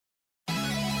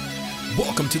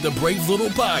Welcome to the Brave Little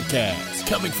Podcast.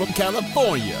 Coming from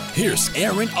California, here's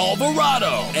Aaron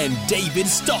Alvarado and David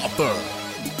Stauffer.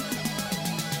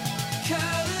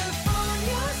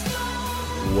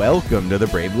 Welcome to the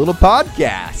Brave Little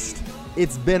Podcast.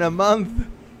 It's been a month,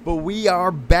 but we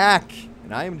are back,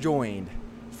 and I am joined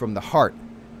from the heart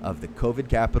of the COVID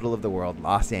capital of the world,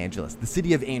 Los Angeles, the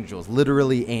city of angels,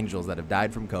 literally angels that have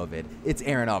died from COVID. It's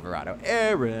Aaron Alvarado.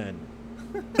 Aaron.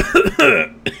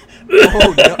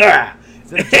 Oh, no.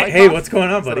 Hey, what's going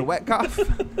on, buddy? Is that a wet cough?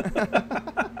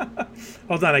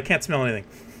 Hold on, I can't smell anything.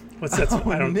 What's that smell?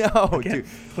 Oh, I don't know, dude.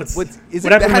 What happened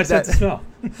to my sense of smell?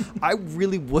 I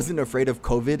really wasn't afraid of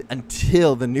COVID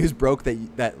until the news broke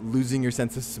that losing your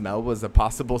sense of smell was a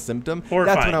possible symptom.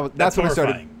 Horrifying. That's when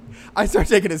I started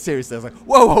taking it seriously. I was like,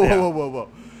 whoa.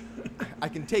 I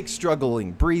can take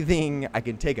struggling breathing. I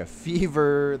can take a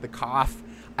fever, the cough.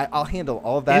 I'll handle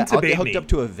all of that. I'll get hooked up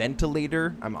to a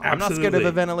ventilator. I'm not scared of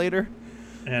a ventilator.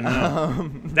 And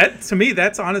that, to me,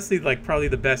 that's honestly like probably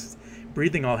the best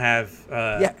breathing I'll have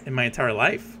in my entire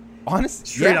life. Honestly,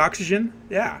 straight oxygen.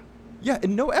 Yeah,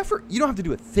 and no effort. You don't have to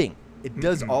do a thing. It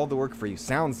does all the work for you.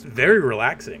 Sounds very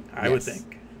relaxing, I would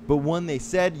think. But when they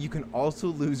said you can also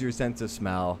lose your sense of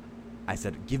smell, I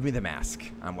said, give me the mask.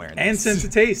 I'm wearing this. And sense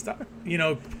of taste,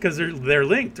 because they're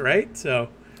linked, right? So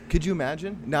could you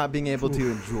imagine not being able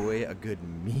to enjoy a good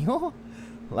meal?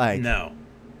 No.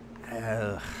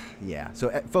 Yeah. So,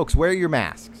 folks, wear your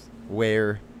masks.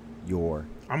 Wear your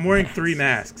I'm wearing masks. 3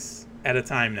 masks at a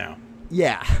time now.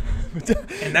 Yeah.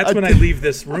 And that's when I leave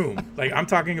this room. Like, I'm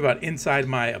talking about inside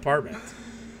my apartment.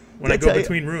 When I go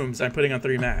between rooms, I'm putting on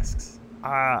 3 masks.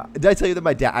 Did I tell you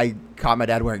that I caught my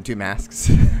dad wearing 2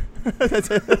 masks?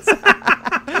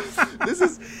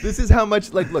 This is how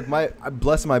much, look,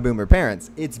 bless my boomer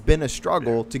parents. It's been a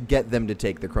struggle to get them to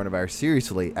take the coronavirus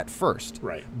seriously at first.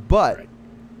 Right. But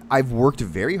I've worked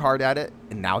very hard at it,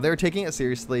 and now they're taking it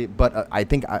seriously. But I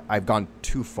think I've gone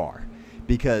too far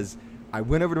because I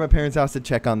went over to my parents' house to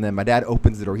check on them. My dad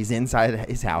opens the door. He's inside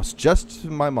his house. Just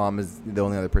my mom is the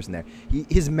only other person there.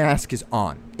 His mask is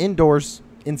on. Indoors,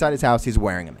 inside his house, he's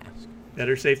wearing a mask.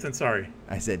 Better safe than sorry.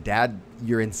 I said, Dad,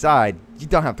 you're inside. You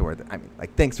don't have to wear it. I mean,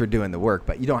 thanks for doing the work,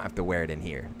 but you don't have to wear it in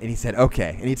here. And he said,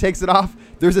 okay. And he takes it off.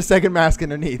 There's a second mask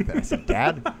underneath. And I said,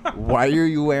 Dad, why are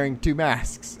you wearing 2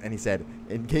 masks? And he said,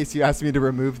 in case you asked me to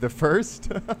remove the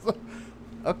first. I was like,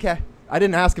 okay. I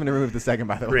didn't ask him to remove the second,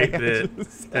 by the way. Great bit.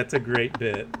 That's a great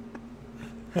bit.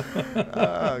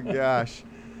 Oh, gosh.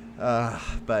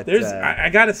 But I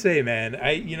got to say, man,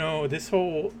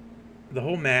 the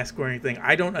whole mask wearing thing,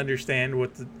 I don't understand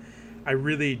I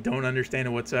really don't understand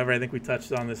it whatsoever. I think we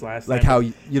touched on this last time. Like how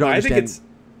you don't understand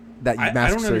that masks are useful? I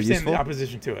don't understand the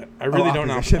opposition to it. I really don't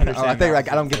understand. I think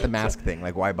I don't get the mask thing.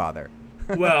 Like, why bother?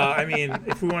 Well, I mean,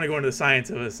 if we want to go into the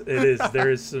science of it, there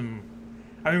is some.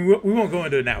 I mean, we won't go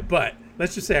into it now, but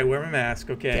let's just say I wear my mask.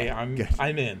 Okay,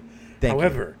 I'm in.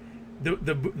 However, the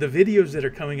videos that are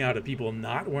coming out of people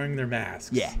not wearing their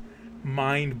masks,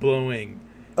 mind blowing.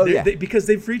 Because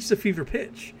they've reached a fever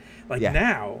pitch.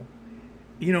 Now,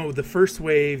 the first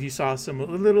wave, you saw some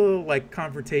little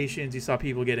confrontations. You saw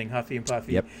people getting huffy and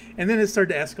puffy. Yep. And then it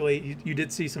started to escalate. You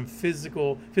did see some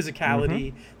physicality.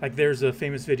 Mm-hmm. Like there's a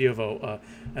famous video of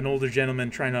an older gentleman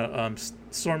trying to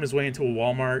storm his way into a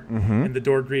Walmart. Mm-hmm. And the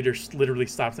door greeter literally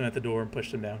stopped him at the door and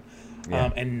pushed him down.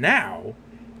 Yeah. And now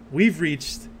we've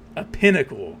reached a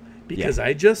pinnacle because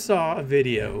I just saw a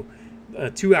video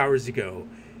 2 hours ago.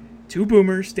 2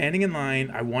 boomers standing in line.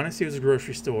 I want to say it was a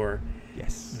grocery store.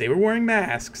 Yes. They were wearing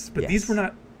masks, but these were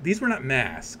not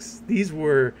masks. These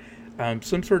were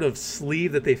some sort of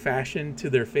sleeve that they fashioned to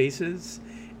their faces,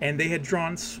 and they had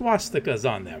drawn swastikas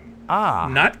on them.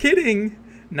 Not kidding.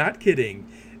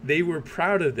 They were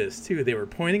proud of this too. They were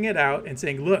pointing it out and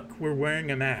saying, "Look, we're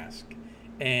wearing a mask."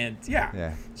 And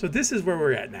so this is where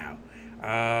we're at now.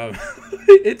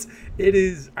 It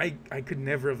is. I could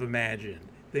never have imagined.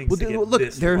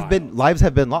 Lives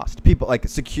have been lost. People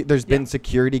there's been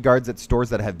security guards at stores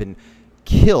that have been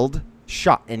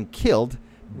shot and killed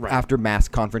after mass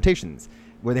confrontations.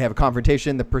 Where they have a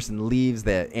confrontation, the person leaves,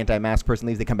 the anti-mask person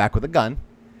leaves, they come back with a gun,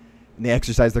 and they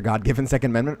exercise their God-given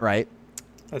Second Amendment right.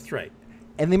 That's right.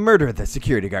 And they murder the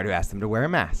security guard who asked them to wear a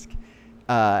mask.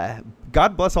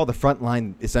 God bless all the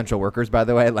frontline essential workers, by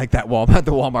the way, like the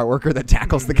Walmart worker that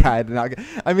tackles the guy.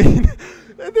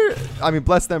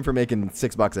 Bless them for making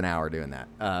 $6 an hour doing that.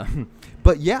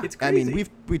 But yeah, it's crazy. I mean,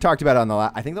 we talked about it on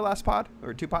the last pod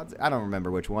or 2 pods. I don't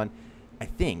remember which one. I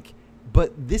think,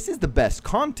 but this is the best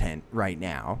content right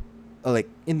now. Like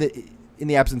in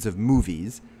the absence of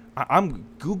movies, I'm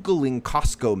Googling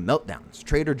Costco meltdowns,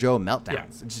 Trader Joe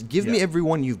meltdowns. Yeah. Just give me every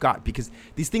one you've got, because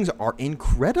these things are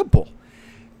incredible.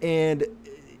 And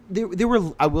they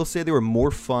were, I will say, they were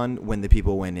more fun when the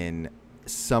people went in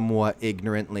somewhat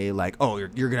ignorantly, like, oh, you're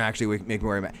going to actually make me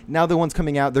wear a mask. Now the ones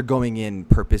coming out, they're going in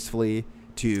purposefully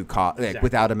to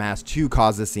without a mask to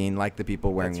cause a scene, like the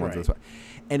people wearing ones as well.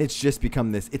 And it's just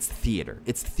become this, it's theater.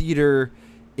 It's theater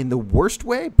in the worst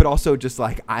way, but also just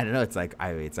like, I don't know, it's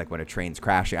like when a train's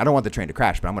crashing. I don't want the train to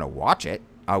crash, but I'm going to watch it.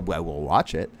 I will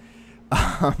watch it.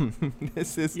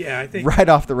 This is I think right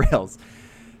off the rails.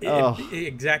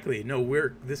 Exactly. No,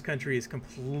 this country is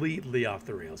completely off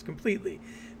the rails. Completely.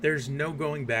 There's no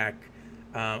going back.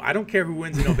 I don't care who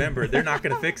wins in November. They're not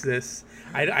going to fix this.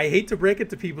 I hate to break it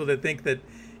to people that think that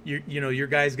your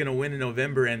guy's going to win in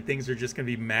November and things are just going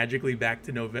to be magically back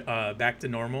to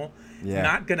normal. Yeah.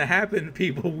 Not going to happen,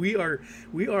 people. We are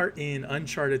in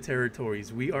uncharted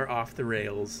territories. We are off the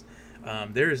rails.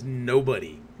 There is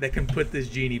nobody that can put this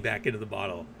genie back into the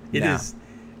bottle. It is.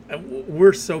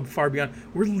 We're so far beyond.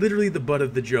 We're literally the butt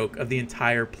of the joke of the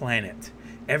entire planet.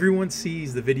 Everyone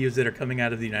sees the videos that are coming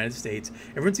out of the United States.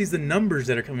 Everyone sees the numbers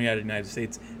that are coming out of the United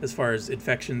States as far as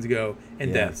infections go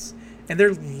and deaths. And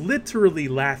they're literally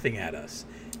laughing at us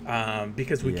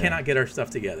because we cannot get our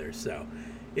stuff together. So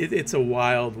it's a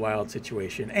wild, wild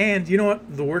situation. And you know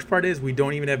what? The worst part is we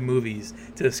don't even have movies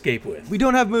to escape with. We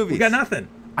don't have movies. We got nothing.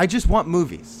 I just want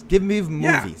movies. Give me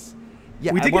movies.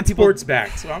 Yeah, we did get sports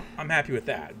back, so I'm happy with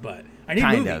that. But I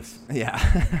need movies.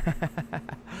 Yeah.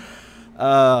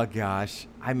 Oh, gosh.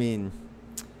 I mean,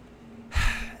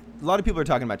 a lot of people are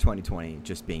talking about 2020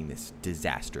 just being this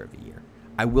disaster of a year.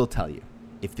 I will tell you,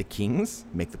 if the Kings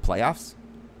make the playoffs,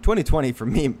 2020 for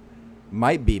me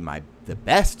might be the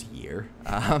best year.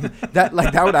 That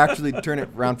would actually turn it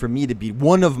around for me to be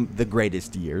one of the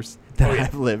greatest years that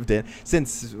I've lived in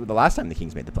since the last time the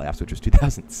Kings made the playoffs, which was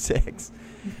 2006.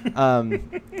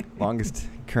 Longest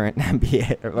current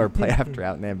NBA or playoff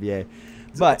drought in the NBA.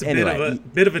 But it's a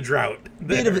bit of a drought.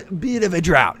 Bit of a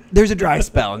drought. There's a dry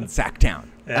spell in Sacktown.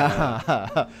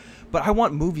 But I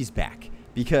want movies back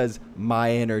because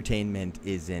my entertainment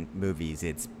isn't movies.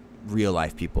 It's real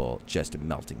life people just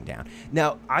melting down.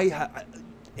 Now,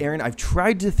 Aaron, I've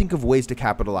tried to think of ways to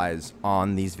capitalize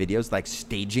on these videos, like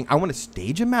staging. I want to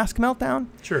stage a mask meltdown.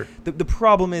 Sure. The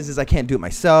problem is I can't do it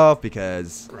myself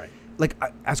because,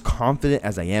 as confident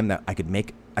as I am that I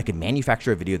could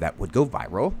manufacture a video that would go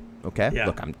viral. Okay. Yeah.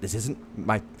 Look, this isn't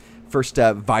my first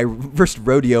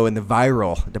rodeo in the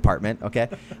viral department. Okay.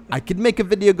 I could make a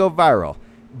video go viral,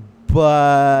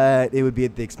 but it would be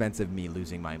at the expense of me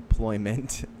losing my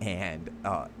employment and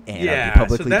I'd be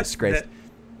publicly disgraced.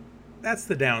 That's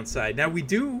the downside. Now I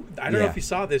don't know if you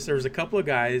saw this. There was a couple of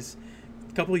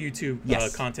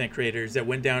YouTube content creators that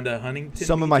went down to Huntington.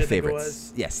 Some of my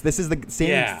favorites. Yes, this is the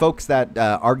same folks that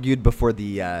argued before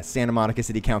the Santa Monica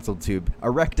City Council to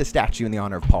erect a statue in the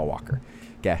honor of Paul Walker.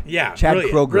 Okay. Yeah, Chad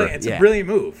Kroger. Brilliant. It's a brilliant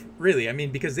move, really. I mean,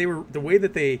 because the way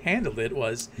that they handled it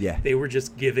was they were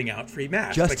just giving out free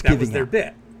masks. That was their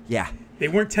bit. Yeah. They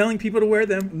weren't telling people to wear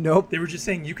them. Nope. They were just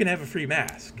saying you can have a free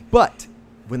mask. But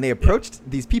when they approached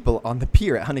these people on the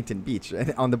pier at Huntington Beach,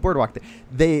 on the boardwalk,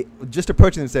 they just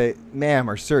approached them and say, "Ma'am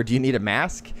or sir, do you need a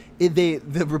mask?"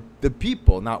 The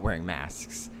people not wearing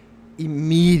masks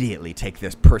immediately take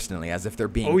this personally, as if they're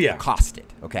being accosted.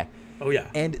 Okay. Oh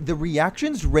yeah. And the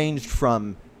reactions ranged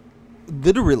from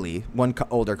literally one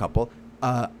older couple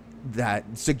that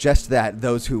suggests that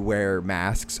those who wear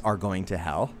masks are going to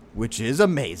hell, which is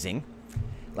amazing.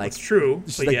 It's true.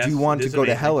 Just do you want to go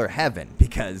to hell or heaven?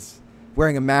 Because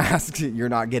wearing a mask, you're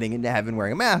not getting into heaven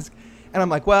wearing a mask. And I'm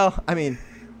like, well, I mean,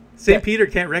 St. Peter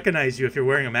can't recognize you if you're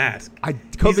wearing a mask.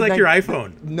 He's like your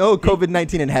iPhone. No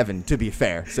COVID-19 in heaven, to be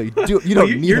fair. So you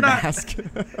don't need a mask.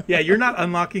 Yeah, you're not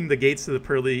unlocking the gates to the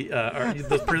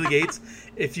those pearly gates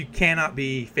if you cannot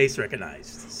be face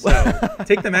recognized. So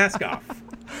take the mask off.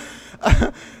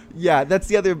 Yeah, that's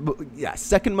the other. Yeah,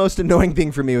 second most annoying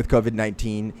thing for me with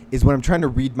COVID-19 is when I'm trying to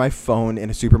read my phone in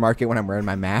a supermarket when I'm wearing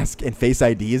my mask and Face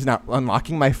ID is not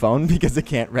unlocking my phone because it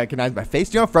can't recognize my face.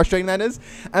 Do you know how frustrating that is?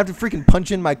 I have to freaking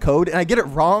punch in my code and I get it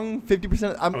wrong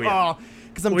 50%.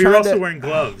 Because I'm you're also wearing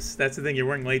gloves. That's the thing. You're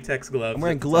wearing latex gloves. I'm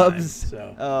wearing gloves.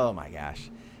 Oh my gosh,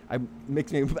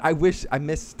 I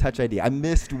miss Touch ID. I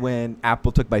missed when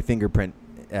Apple took my fingerprint.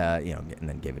 And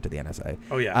then gave it to the NSA.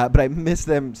 Oh yeah. But I miss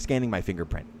them scanning my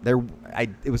fingerprint.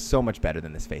 It was so much better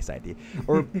than this Face ID.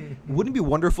 Or wouldn't it be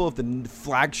wonderful if the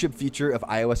flagship feature of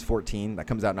iOS 14 that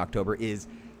comes out in October is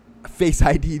Face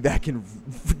ID that can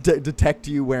detect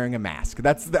you wearing a mask?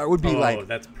 That would be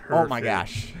that's perfect. Oh my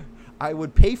gosh, I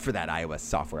would pay for that iOS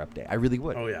software update. I really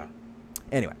would. Oh yeah.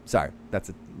 Anyway, sorry,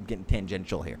 getting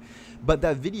tangential here. But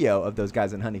that video of those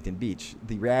guys in Huntington Beach,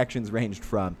 the reactions ranged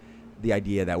from the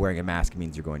idea that wearing a mask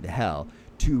means you're going to hell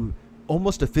to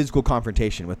almost a physical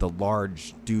confrontation with a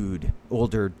large dude,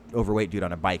 older, overweight dude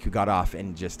on a bike who got off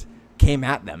and just came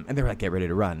at them, and they were like, get ready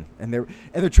to run. And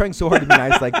they're trying so hard to be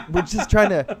nice. Like, we just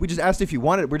asked if you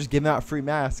wanted it. We're just giving out free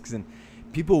masks. And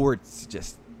people were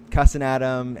just cussing at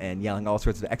them and yelling all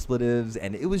sorts of expletives.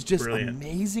 And it was just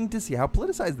amazing to see how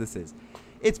politicized this is.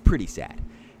 It's pretty sad.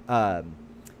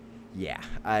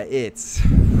 It's...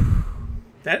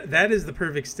 That is the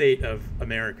perfect state of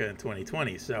America in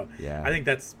 2020. So I think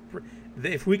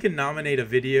if we can nominate a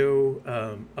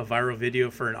viral video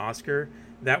for an Oscar,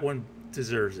 that one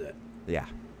deserves it. Yeah.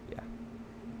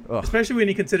 Ugh. Especially when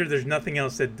you consider there's nothing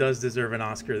else that does deserve an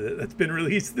Oscar that's been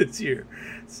released this year.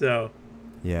 So,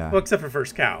 well, except for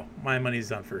First Cow. My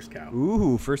money's on First Cow.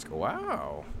 Ooh,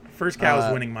 wow. First Cow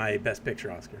is winning my Best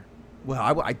Picture Oscar.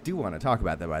 Well, I do want to talk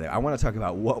about that, by the way. I want to talk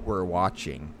about what we're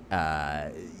watching.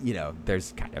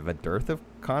 There's kind of a dearth of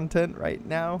content right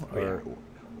now.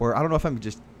 Or I don't know if I'm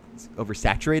just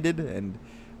oversaturated, and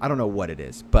I don't know what it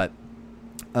is. But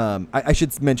I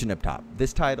should mention up top, the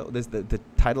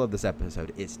title of this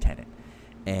episode is Tenet.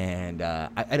 And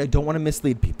I don't want to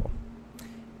mislead people.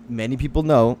 Many people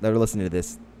know that are listening to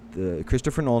this, the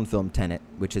Christopher Nolan film Tenet,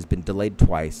 which has been delayed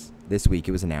twice. This week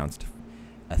it was announced.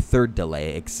 A third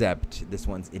delay, except this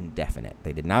one's indefinite.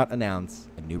 They did not announce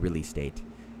a new release date,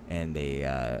 and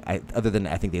I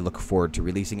think they look forward to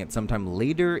releasing it sometime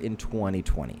later in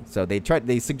 2020. So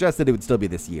they suggested it would still be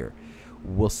this year.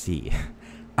 We'll see.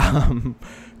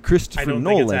 Christopher Nolan.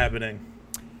 Think it's happening.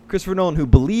 Christopher Nolan, who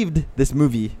believed this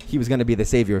movie he was going to be the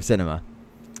savior of cinema,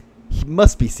 he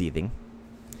must be seething.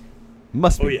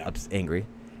 Must be angry.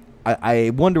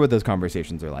 I wonder what those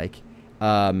conversations are like.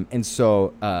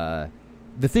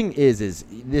 The thing is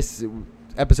this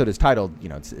episode is titled,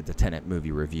 it's a Tenet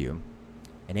movie review.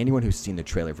 And anyone who's seen the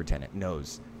trailer for Tenet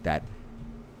knows that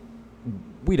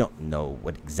we don't know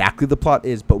what exactly the plot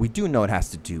is, but we do know it has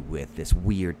to do with this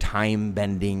weird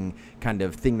time-bending kind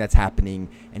of thing that's happening.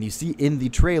 And you see in the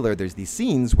trailer, there's these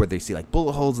scenes where they see like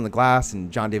bullet holes in the glass,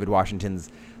 and John David Washington's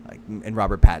and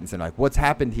Robert Pattinson are like, what's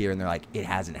happened here? And they're like, it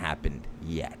hasn't happened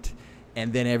yet.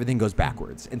 And then everything goes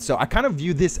backwards. And so I kind of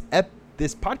view this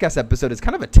podcast episode is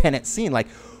kind of a Tenet scene. Like,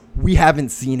 we haven't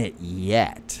seen it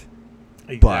yet.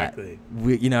 Exactly.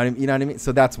 But you know what I mean?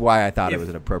 So that's why I thought it was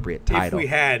an appropriate title. If we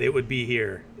had, it would be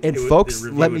here. And folks,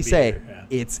 let me say,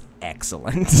 it's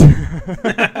excellent.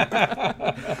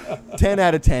 10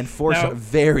 out of 10,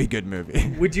 very good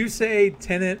movie. Would you say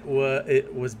Tenet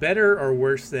was better or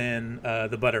worse than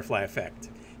The Butterfly Effect?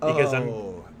 Because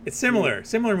it's similar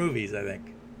movies, I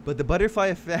think. But The Butterfly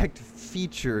Effect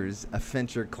features a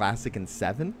Fincher classic in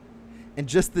Seven, and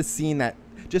just the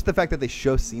fact that they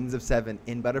show scenes of Seven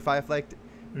in Butterfly Effect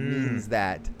means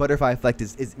that Butterfly Effect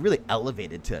is really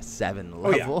elevated to a Seven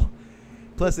level.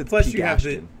 Plus peak you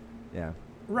Ashton.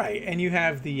 Right, and you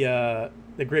have the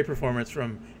great performance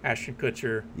from Ashton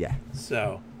Kutcher. Yeah.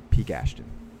 So peak Ashton.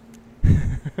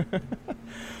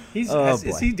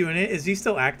 Is he doing it? Is he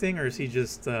still acting, or is he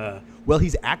just? Well,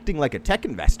 he's acting like a tech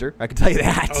investor. I can tell you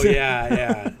that. Oh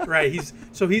yeah. Right.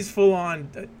 He's full on.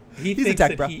 He's a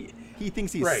tech bro. He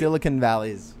thinks he's Silicon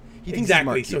Valley's. He thinks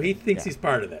exactly. So he thinks he's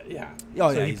part of it. Yeah. Oh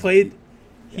yeah.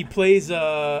 He plays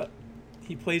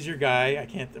your guy. I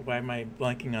can't. Why am I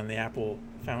blanking on the Apple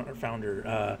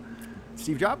founder?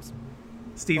 Steve Jobs.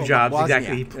 Steve Jobs.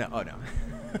 Exactly. No.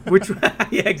 Which?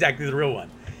 Yeah, exactly. The real one.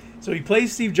 So he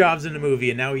plays Steve Jobs in the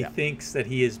movie, and now he thinks that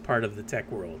he is part of the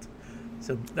tech world.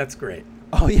 So that's great.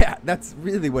 Oh, yeah. That's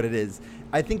really what it is.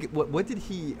 I think, what did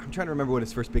he... I'm trying to remember what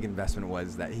his first big investment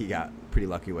was that he got pretty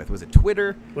lucky with. Was it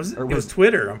Twitter? It was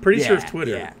Twitter. I'm pretty sure it's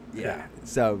Twitter. Yeah.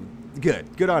 So,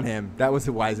 good on him. That was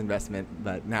a wise investment,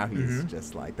 but now he's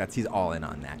just like... he's all in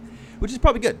on that. Which is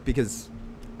probably good, because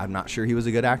I'm not sure he was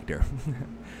a good actor.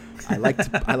 I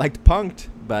liked Punk'd,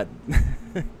 but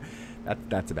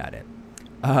that's about it.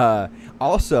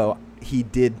 Also, he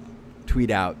did tweet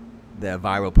out the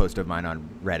viral post of mine on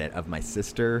Reddit of my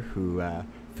sister who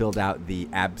filled out the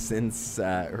absence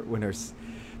when her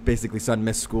basically son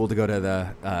missed school to go to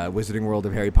the Wizarding World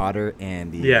of Harry Potter,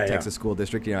 and the Texas school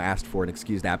district asked for an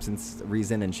excused absence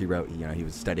reason, and she wrote he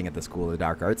was studying at the School of the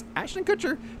Dark Arts. Ashton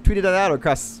Kutcher tweeted it out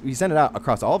he sent it out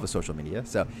across all of his social media,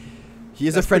 so he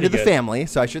is a friend of the family,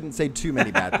 so I shouldn't say too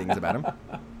many bad things about him.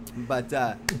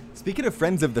 But speaking of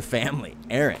friends of the family,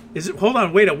 Aaron. Hold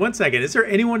on, wait 1 second. Is there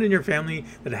anyone in your family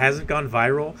that hasn't gone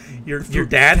viral? Your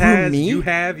dad has, me? You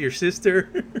have, your sister?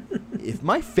 If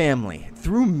my family,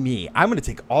 through me, I'm going to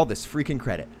take all this freaking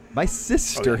credit. My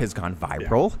sister has gone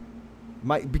viral.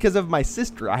 because of my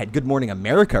sister, I had Good Morning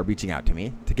America reaching out to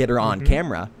me to get her on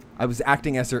camera. I was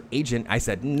acting as her agent. I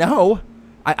said, no.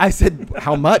 I said,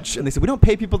 how much? And they said, we don't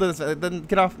pay people to then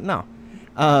get off. No.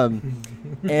 And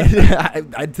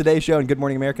I Today's Show and Good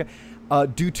Morning America,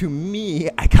 due to me,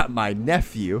 I got my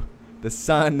nephew, the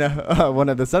son, one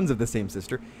of the sons of the same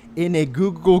sister, in a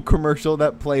Google commercial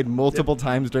that played multiple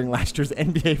times during last year's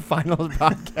NBA Finals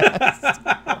broadcast.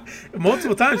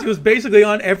 Multiple times. It was basically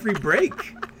on every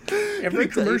break. Every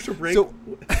commercial break. So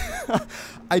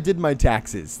I did my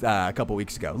taxes a couple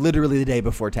weeks ago, literally the day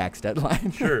before tax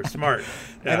deadline. Sure, smart.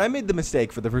 Yeah. And I made the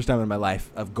mistake for the first time in my life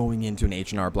of going into an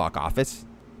H&R Block office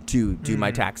to do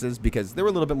my taxes, because they were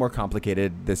a little bit more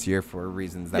complicated this year for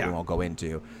reasons that we won't go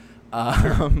into.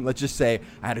 Let's just say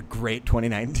I had a great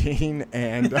 2019,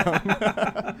 and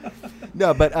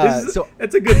no, but so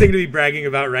that's a good thing to be bragging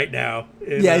about right now.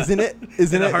 Isn't it?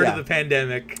 Isn't in it? the heart of the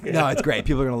pandemic. Yeah. No, it's great.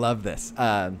 People are gonna love this.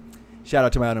 Shout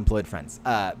out to my unemployed friends.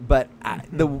 But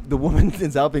the woman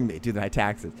that's helping me do my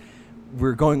taxes,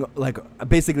 we're going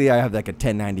basically I have like a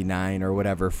 1099 or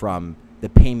whatever from the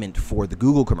payment for the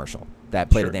Google commercial that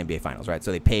played at the NBA Finals, right?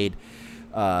 So they paid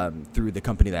through the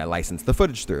company that I licensed the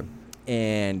footage through.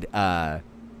 And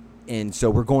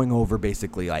so we're going over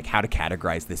basically like how to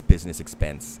categorize this business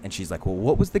expense. And she's like, well,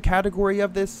 what was the category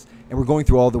of this? And we're going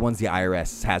through all the ones the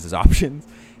IRS has as options.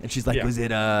 And she's like, is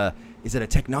it a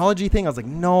technology thing? I was like,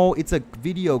 no, it's a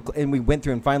video. And we went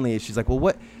through, and finally she's like, well,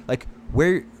 what, like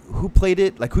who played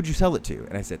it? Like, who'd you sell it to?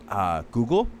 And I said,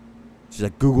 Google. She's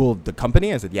like, Google the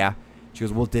company? I said, yeah. She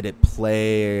goes, well, did it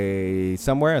play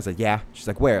somewhere? I said, yeah. She's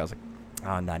like, where? I was like,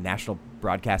 on National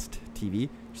Broadcast TV.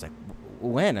 She's like,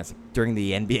 when? I was like, during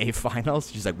the NBA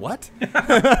Finals. She's like, what?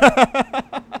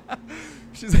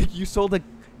 She's like, you sold a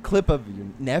clip of your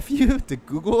nephew to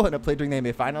Google and it played during the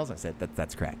NBA Finals? I said,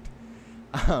 that's correct.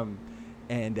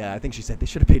 And I think she said they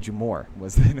should have paid you more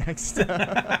was the next.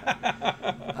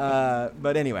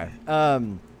 But anyway,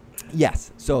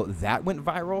 yes. So that went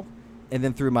viral. And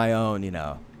then through my own,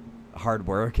 hard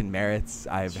work and merits,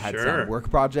 I've had some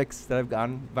work projects that have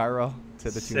gone viral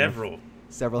to the tune of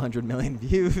several hundred million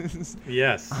views.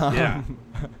 Yes. Gone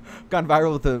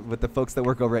viral with the folks that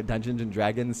work over at Dungeons and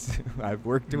Dragons I've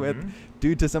worked with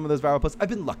due to some of those viral posts. I've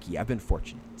been lucky. I've been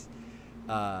fortunate.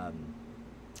 My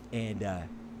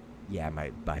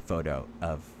photo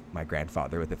of my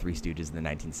grandfather with the Three Stooges in the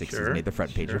 1960s made the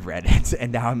front page of Reddit,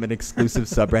 and now I'm an exclusive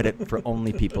subreddit for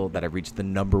only people that have reached the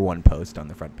 #1 post on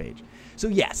the front page. So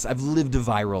yes, I've lived a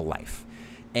viral life.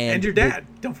 And your dad.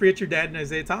 Don't forget your dad and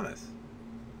Isaiah Thomas.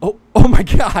 Oh my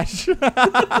gosh.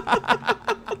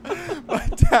 My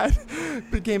dad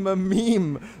became a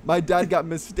meme. My dad got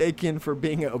mistaken for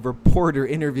being a reporter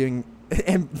interviewing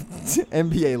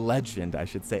NBA legend, I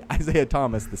should say. Isaiah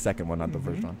Thomas, the second one, not the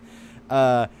first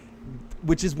one.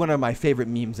 Which is one of my favorite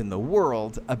memes in the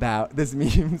world about this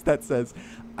meme that says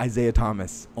Isaiah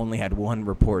Thomas only had one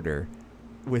reporter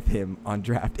with him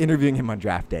interviewing him on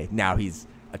draft day. Now he's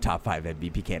a top 5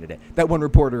 MVP candidate. That one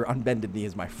reporter on bended knee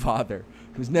is my father,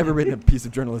 who's never written a piece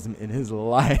of journalism in his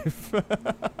life.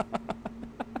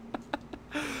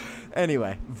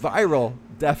 Anyway, viral,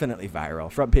 definitely viral.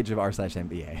 Front page of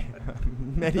r/NBA.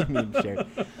 Many memes shared.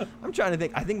 I'm trying to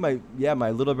think. I think my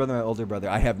little brother, my older brother,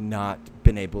 I have not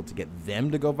been able to get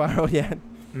them to go viral yet.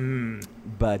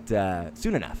 But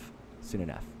soon enough.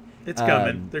 It's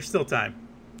coming. There's still time.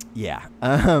 Yeah.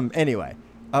 Anyway.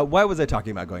 Why was I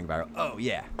talking about going viral? Oh,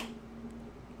 yeah.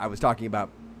 I was talking about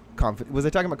was I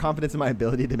talking about confidence in my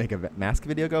ability to make a mask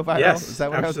video go viral? Yes, is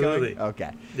that where absolutely. I was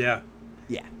going? Okay. Yeah.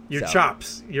 Yeah. Your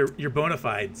chops, your bona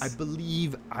fides. I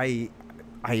believe I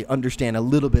understand a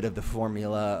little bit of the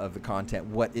formula of the content,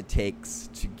 what it takes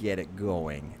to get it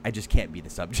going. I just can't be the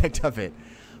subject of it.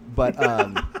 But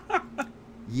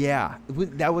yeah,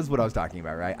 that was what I was talking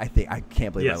about, right? I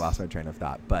can't believe I lost my train of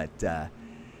thought, but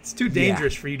it's too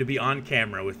dangerous for you to be on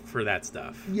camera for that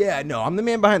stuff. Yeah, no, I'm the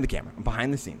man behind the camera. I'm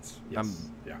behind the scenes. Yes.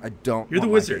 I don't. You're the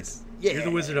wizard. Yeah, you're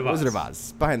the Wizard of Oz. Wizard of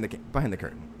Oz, behind the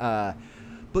curtain.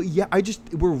 But yeah,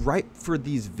 we're ripe for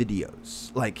these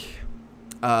videos. Like,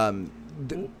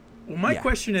 my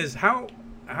question is how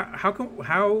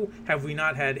have we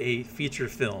not had a feature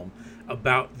film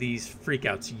about these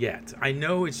freakouts yet? I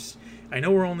know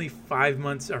we're only 4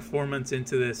 months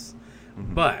into this,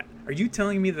 but are you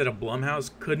telling me that a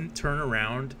Blumhouse couldn't turn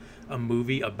around a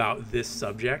movie about this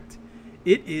subject?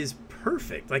 It is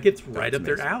perfect. Like, it's right up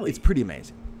their alley. It's pretty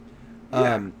amazing.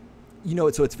 Yeah.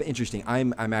 So it's interesting.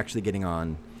 I'm actually getting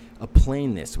on a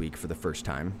plane this week for the first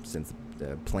time since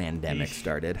the plandemic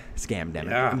started. Scamdemic.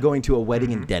 Yeah. I'm going to a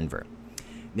wedding in Denver.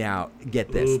 Now,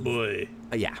 get this. Oh boy.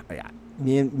 Yeah.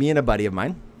 Me and a buddy of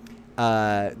mine.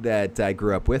 that I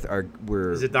grew up with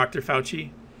were. Is it Dr.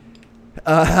 Fauci?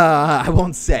 I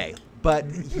won't say, but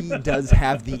he does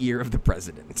have the ear of the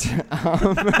president.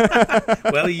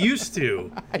 Well, he used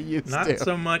to. Not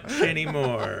so much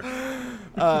anymore.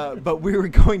 But we were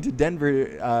going to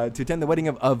Denver to attend the wedding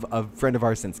of a friend of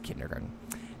ours since kindergarten.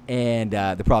 And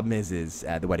the problem is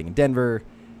the wedding in Denver,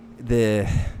 they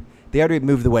already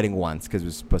moved the wedding once because it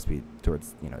was supposed to be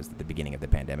towards, it was at the beginning of the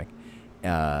pandemic.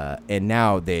 And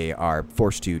now they are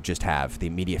forced to just have the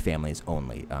immediate families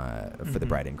only for the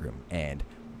bride and groom. And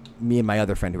me and my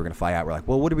other friend who were going to fly out were like,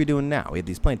 well, what are we doing now? We had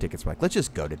these plane tickets. We're like, let's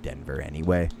just go to Denver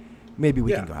anyway. Maybe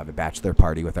we can go have a bachelor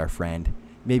party with our friend.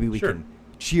 Maybe we can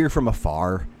cheer from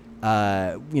afar.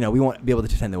 We won't be able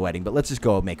to attend the wedding, but let's just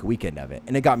go make a weekend of it.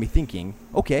 And it got me thinking,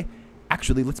 okay,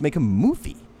 actually, let's make a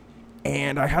movie.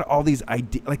 And I had all these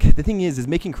ideas. Like, the thing is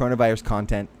making coronavirus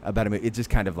content about a movie, it's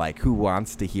just kind of like, who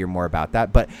wants to hear more about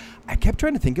that? But I kept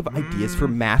trying to think of ideas for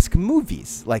mask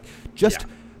movies. Like,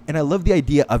 and I love the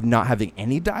idea of not having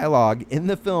any dialogue in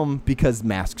the film because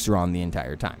masks are on the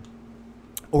entire time.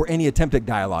 Or any attempt at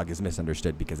dialogue is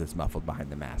misunderstood because it's muffled behind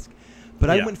the mask. But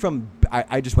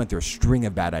I just went through a string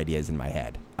of bad ideas in my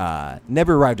head.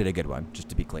 Never arrived at a good one, just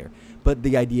to be clear. But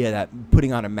the idea that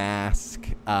putting on a mask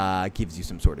gives you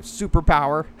some sort of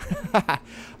superpower.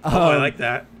 I like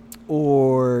that.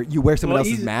 Or you wear someone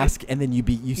else's mask and then you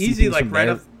see things like from right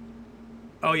there.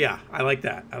 Oh yeah, I like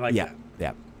that. I like that.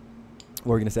 Yeah.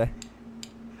 What were you gonna say?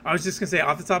 I was just gonna say,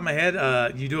 off the top of my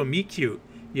head, you do a meet cute.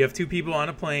 You have two people on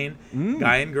a plane,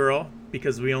 guy and girl,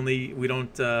 because we don't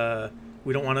want to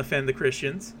offend the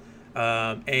Christians.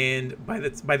 And by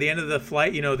the end of the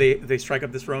flight, they strike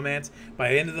up this romance. By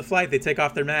the end of the flight, they take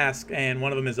off their mask, and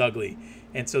one of them is ugly,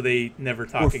 and so they never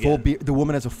talk again. The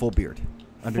woman has a full beard.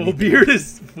 Full beard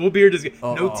is good.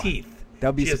 No teeth. That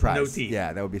would be a surprise. No teeth.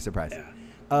 Yeah, that would be a surprise.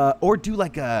 Yeah. Or do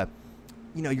like a,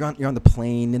 you're on the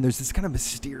plane, and there's this kind of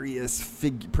mysterious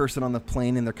person on the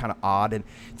plane, and they're kind of odd, and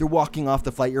they're walking off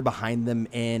the flight. You're behind them,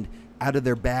 and out of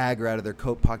their bag or out of their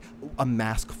coat pocket, a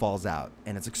mask falls out.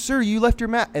 And it's like, sir, you left your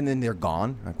mask. And then they're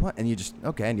gone. Like, what? And you just,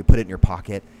 okay. And you put it in your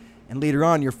pocket. And later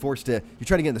on, you're trying to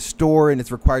get in the store and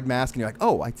it's required mask. And you're like,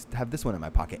 oh, I have this one in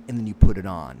my pocket. And then you put it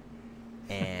on.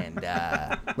 And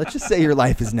let's just say your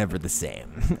life is never the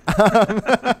same.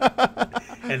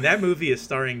 And that movie is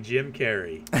starring Jim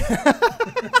Carrey.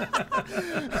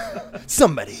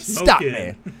 Somebody stop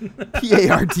me.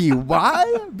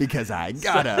 P-A-R-T-Y? Because I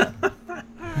gotta.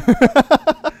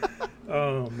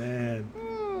 Oh man,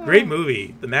 great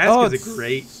movie. The Mask is a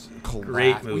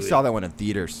great movie. We saw that one in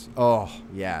theaters. Oh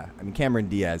yeah, I mean Cameron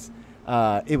Diaz.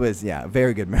 It was a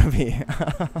very good movie.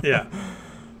 Yeah.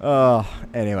 Oh,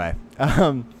 anyway.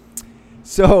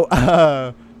 So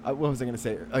what was I gonna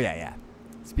say? Oh yeah.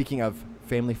 Speaking of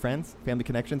family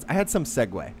connections, I had some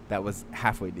segue that was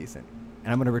halfway decent.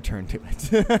 And I'm going to return to it.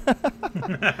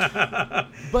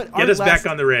 But get us back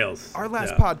on the rails. Our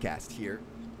last podcast here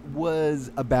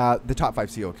was about the top 5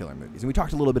 serial killer movies. And we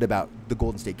talked a little bit about the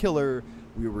Golden State Killer.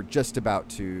 We were just they're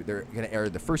going to air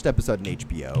the first episode in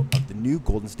HBO of the new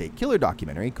Golden State Killer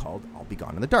documentary called I'll Be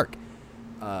Gone in the Dark.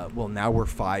 Well, now we're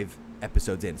 5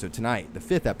 episodes in. So tonight, the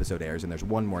 5th episode airs, and there's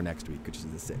one more next week, which is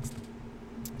the 6th.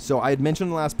 So I had mentioned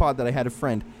in the last pod that I had a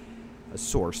friend, a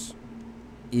source,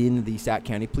 in the Sac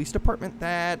County Police Department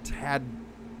that had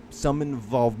some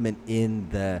involvement in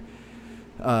the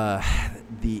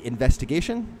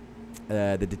investigation,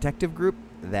 the detective group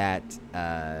that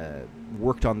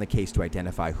worked on the case to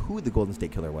identify who the Golden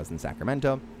State Killer was in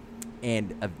Sacramento,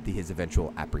 and of his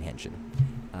eventual apprehension.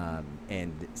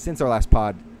 And since our last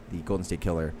pod, the Golden State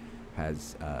Killer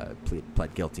has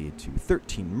pled guilty to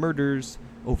 13 murders,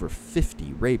 over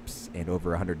 50 rapes, and over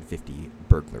 150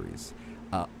 burglaries.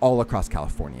 All across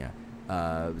California.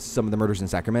 Some of the murders in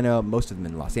Sacramento, most of them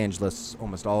in Los Angeles,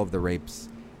 almost all of the rapes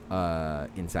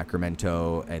in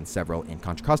Sacramento, and several in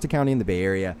Contra Costa County in the Bay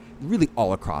Area, really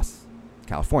all across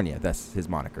California. That's his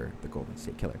moniker, the Golden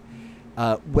State Killer.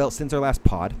 Well, since our last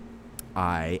pod,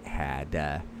 I had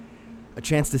a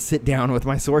chance to sit down with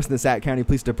my source in the Sac County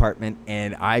Police Department,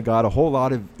 and I got a whole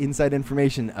lot of inside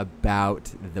information about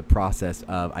the process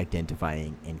of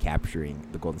identifying and capturing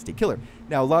the Golden State Killer.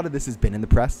 Now, a lot of this has been in the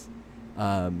press.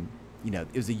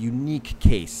 It was a unique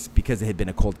case because it had been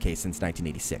a cold case since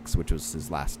 1986, which was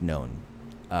his last known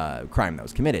crime that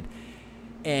was committed.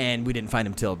 And we didn't find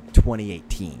him till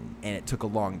 2018, and it took a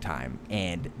long time.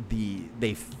 And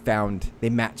they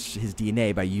matched his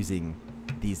DNA by using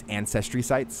these ancestry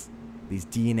sites. These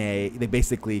DNA, they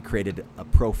basically created a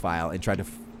profile and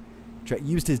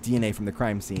used his DNA from the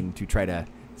crime scene to try to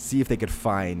see if they could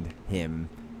find him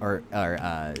or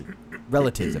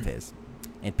relatives of his.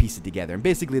 and piece it together. And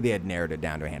basically, they had narrowed it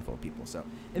down to a handful of people. So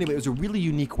anyway, it was a really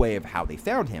unique way of how they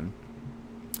found him.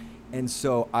 And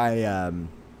so I, on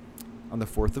the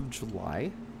 4th of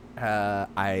July,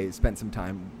 I spent some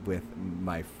time with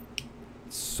my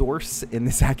source in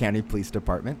the Sac County Police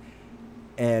Department,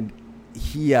 and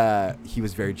he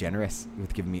was very generous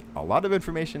with giving me a lot of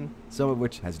information, some of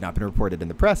which has not been reported in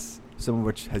the press, some of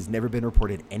which has never been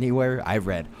reported anywhere. I've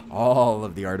read all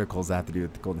of the articles that have to do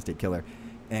with the Golden State Killer,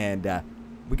 and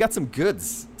we got some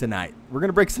goods tonight. We're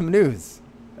gonna break some news.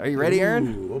 Are you ready,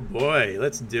 Aaron? Oh boy,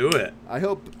 let's do it. I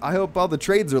hope all the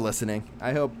trades are listening.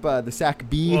 I hope the Sac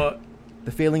B,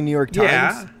 the failing New York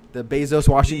Times, the Bezos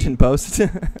Washington Post.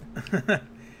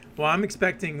 Well, I'm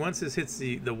expecting once this hits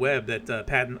the web that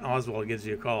Patton Oswalt gives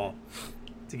you a call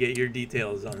to get your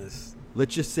details on this.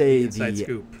 Let's just say inside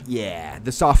scoop. Yeah,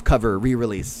 the soft cover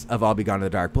re-release of I'll Be Gone in the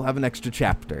Dark. We'll have an extra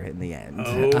chapter in the end.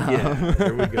 Oh yeah,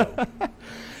 there we go.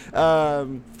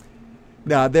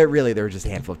 No, there were just a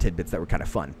handful of tidbits that were kind of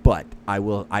fun. But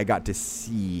I got to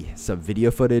see some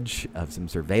video footage of some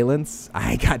surveillance.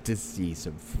 I got to see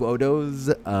some photos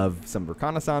of some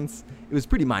reconnaissance. It was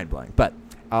pretty mind-blowing. But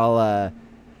I'll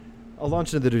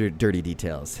launch into the dirty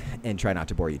details and try not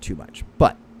to bore you too much.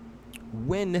 But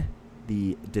when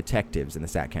the detectives in the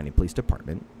Sac County Police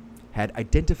Department had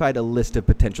identified a list of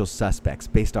potential suspects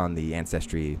based on the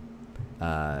ancestry,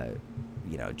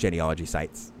 genealogy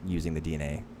sites using the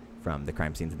DNA from the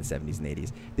crime scenes in the 70s and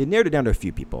 80s, they narrowed it down to a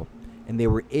few people, and they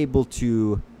were able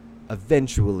to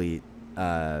eventually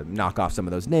knock off some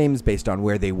of those names based on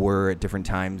where they were at different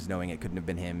times, knowing it couldn't have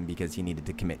been him because he needed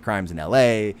to commit crimes in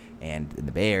L.A. and in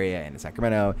the Bay Area and in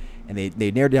Sacramento, and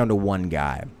they narrowed it down to one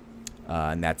guy,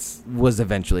 and was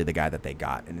eventually the guy that they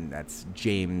got, and that's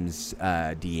James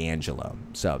D'Angelo.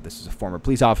 So this is a former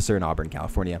police officer in Auburn,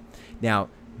 California. Now,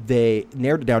 they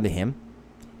narrowed it down to him,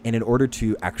 and in order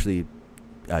to actually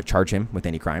charge him with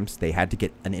any crimes, they had to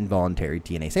get an involuntary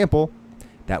DNA sample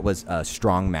that was a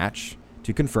strong match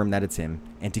to confirm that it's him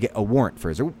and to get a warrant for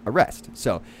his arrest.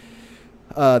 So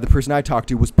the person I talked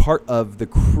to was part of the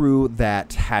crew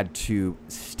that had to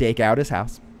stake out his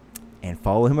house and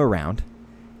follow him around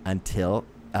until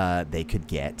they could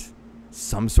get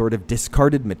some sort of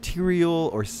discarded material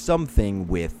or something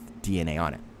with DNA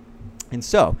on it. And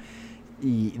so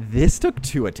this took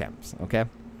 2 attempts, okay?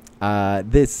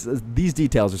 These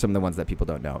details are some of the ones that people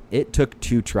don't know. It took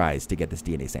 2 tries to get this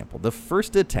DNA sample. The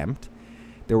first attempt,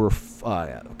 there were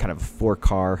kind of a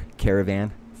 4-car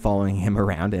caravan following him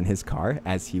around in his car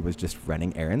as he was just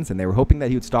running errands, and they were hoping that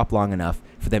he would stop long enough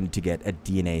for them to get a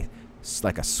DNA,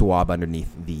 like a swab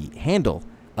underneath the handle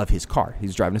of his car. He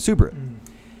was driving a Subaru.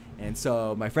 And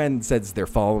so my friend says they're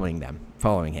following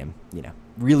him,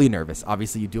 really nervous.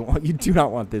 Obviously, you do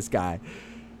not want this guy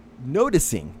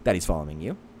noticing that he's following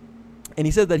you. And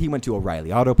he said that he went to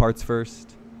O'Reilly Auto Parts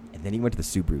first, and then he went to the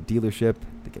Subaru dealership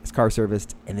to get his car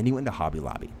serviced, and then he went to Hobby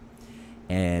Lobby.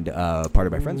 And part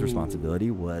of my friend's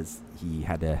responsibility was he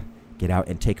had to get out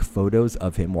and take photos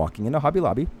of him walking into Hobby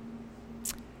Lobby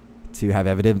to have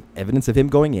evidence of him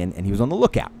going in, and he was on the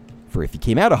lookout for if he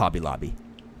came out of Hobby Lobby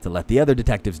to let the other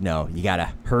detectives know, you got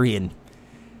to hurry and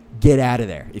get out of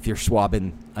there if you're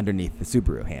swabbing underneath the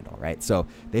Subaru handle, right? So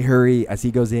they hurry. As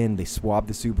he goes in, they swab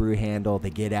the Subaru handle. They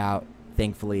get out,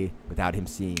 thankfully, without him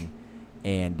seeing.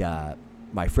 And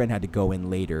my friend had to go in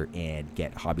later and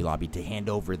get Hobby Lobby to hand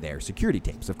over their security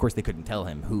tapes. Of course, they couldn't tell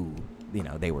him who,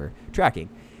 they were tracking.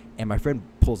 And my friend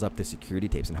pulls up the security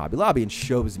tapes in Hobby Lobby and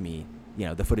shows me,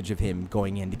 the footage of him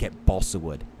going in to get balsa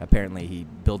wood. Apparently, he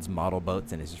builds model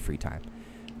boats in his free time.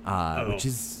 Which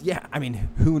is,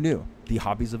 who knew? The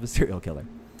hobbies of a serial killer.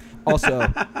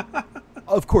 Also,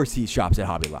 of course he shops at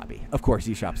Hobby Lobby.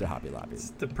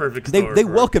 It's the perfect store. They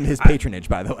welcome his patronage,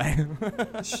 by the way.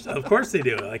 Of course they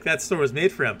do. Like, that store was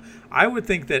made for him. I would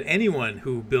think that anyone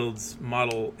who builds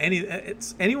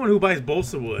anyone who buys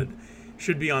balsa wood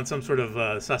should be on some sort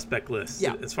of suspect list,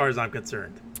 as far as I'm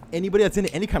concerned. Anybody that's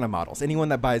into any kind of models, anyone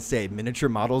that buys, say, miniature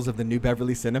models of the New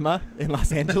Beverly Cinema in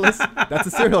Los Angeles, that's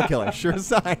a serial killer. Sure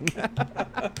sign.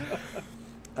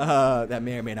 That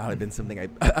may or may not have been something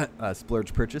I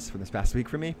splurge purchase from this past week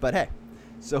for me. But hey,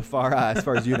 so far, as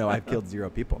far as you know, I've killed 0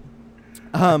 people.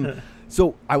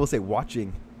 So I will say,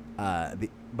 watching,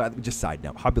 but just side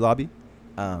note, Hobby Lobby,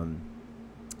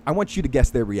 I want you to guess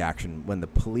their reaction when the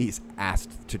police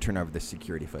asked to turn over the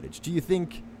security footage. Do you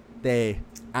think they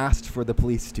asked for the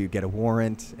police to get a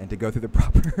warrant and to go through the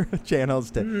proper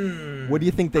channels? What do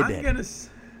you think they did?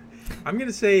 I'm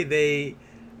gonna say they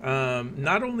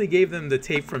not only gave them the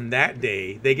tape from that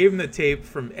day, they gave them the tape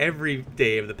from every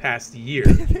day of the past year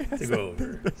to go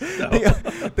over.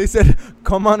 So. They said,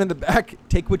 come on in the back,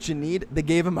 take what you need. They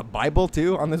gave him a Bible,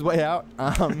 too, on his way out.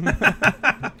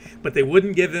 But they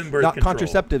wouldn't give him birth control. Not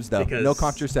contraceptives, though. No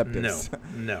contraceptives.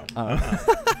 No.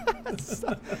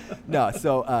 No,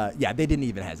 so, yeah, they didn't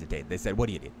even hesitate. They said, what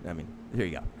do you need? I mean, here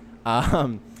you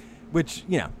go. Which,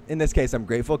 you know, in this case, I'm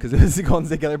grateful because it was the Golden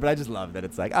State Killer, but I just love that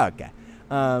it's like, oh, okay.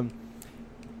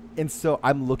 And so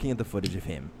I'm looking at the footage of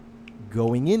him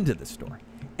going into the store.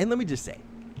 And let me just say,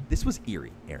 this was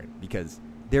eerie, Aaron, because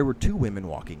there were two women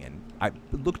walking in.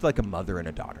 It looked like a mother and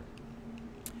a daughter.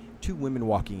 Two women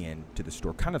walking in to the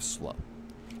store, kind of slow.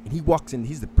 And he walks in,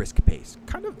 he's the brisk pace.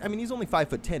 Kind of, I mean, he's only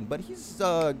 5'10", but he's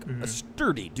a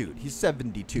sturdy dude. He's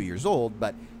 72 years old,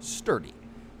 but sturdy.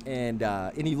 And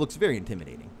he looks very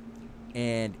intimidating.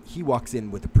 And he walks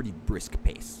in with a pretty brisk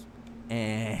pace.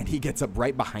 And he gets up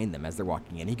right behind them as they're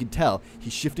walking in. You can tell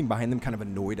he's shifting behind them, kind of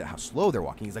annoyed at how slow they're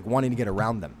walking. He's like wanting to get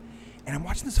around them. And I'm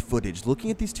watching this footage, looking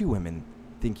at these two women,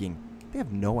 thinking they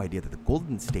have no idea that the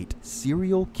Golden State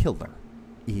serial killer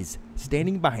is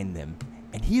standing behind them.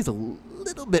 And he is a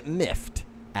little bit miffed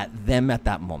at them at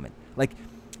that moment. Like,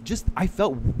 just, I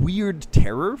felt weird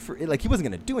terror for it. Like, he wasn't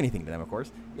going to do anything to them, of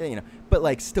course. Yeah, you know. But,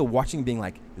 like, still watching, being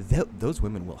like, those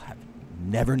women will have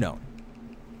never known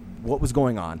what was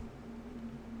going on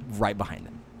right behind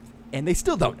them. And they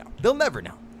still don't know. They'll never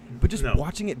know. But just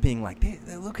watching it being like,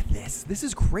 look at this. This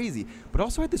is crazy. But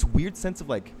also had this weird sense of,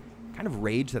 like, kind of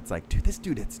rage that's like, dude, this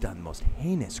dude has done the most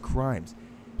heinous crimes.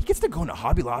 He gets to go into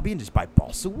Hobby Lobby and just buy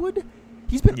balsa wood.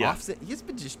 He's been offset. He's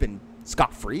been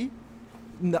scot-free.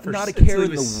 Not a care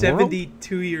in the world.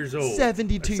 72 years old.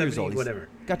 72 years old. Whatever.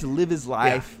 Got to live his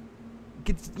life.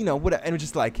 Gets, you know, whatever. And it was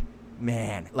just like,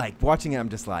 man, like watching it, I'm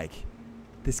just like,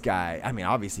 this guy, I mean,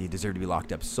 obviously he deserved to be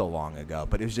locked up so long ago,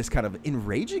 but it was just kind of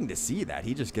enraging to see that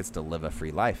he just gets to live a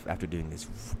free life after doing this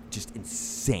just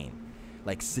insane,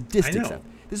 like sadistic stuff.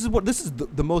 This is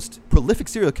the most prolific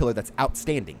serial killer that's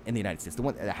outstanding in the United States. The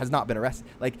one that has not been arrested.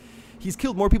 Like, he's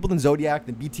killed more people than Zodiac,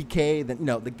 than BTK, than, you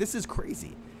know, like, this is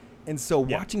crazy. And so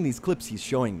watching these clips he's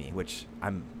showing me, which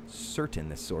I'm certain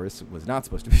this source was not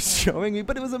supposed to be showing me,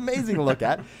 but it was amazing to look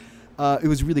at. It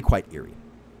was really quite eerie.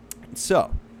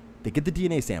 So they get the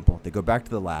DNA sample. They go back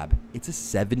to the lab. It's a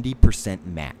 70%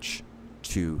 match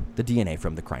to the DNA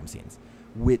from the crime scenes,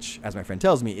 which, as my friend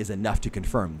tells me, is enough to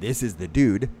confirm this is the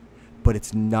dude, but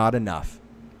it's not enough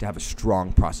to have a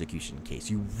strong prosecution case.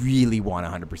 You really want a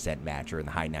 100% match or in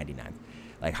the high 99s,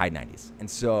 like high 90s. And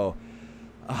so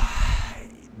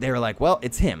they were like, well,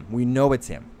 it's him. We know it's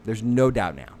him. There's no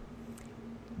doubt now.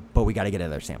 But we got to get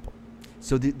another sample.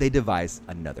 So they devise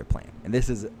another plan. And this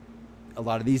is, a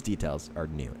lot of these details are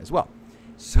new as well.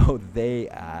 So they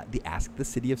ask the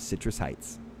city of Citrus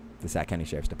Heights, the Sac County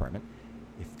Sheriff's Department,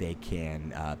 if they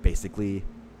can basically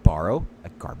borrow a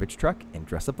garbage truck and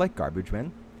dress up like garbage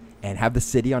men and have the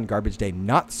city on garbage day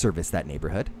not service that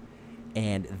neighborhood.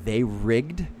 And they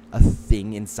rigged a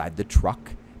thing inside the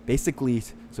truck, basically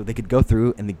so they could go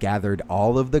through, and they gathered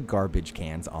all of the garbage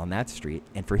cans on that street.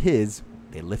 And for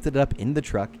they lifted it up in the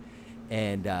truck.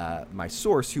 And my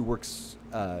source, who works,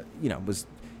 was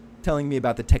telling me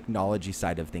about the technology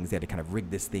side of things. They had to kind of rig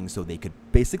this thing so they could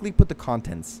basically put the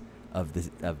contents of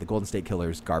the Golden State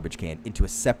Killer's garbage can into a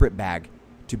separate bag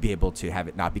to be able to have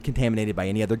it not be contaminated by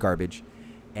any other garbage.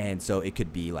 And so it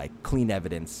could be like clean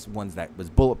evidence, ones that was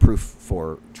bulletproof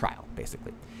for trial,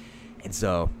 basically. And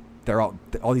so they're all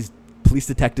these police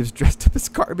detectives dressed up as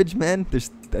garbage men.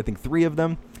 There's, I think, 3 of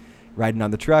them riding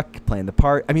on the truck, playing the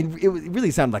part. I mean, it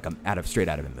really sounded like straight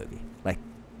out of a movie. Like,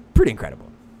 pretty incredible.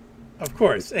 Of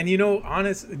course. And,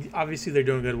 obviously they're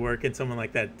doing good work, and someone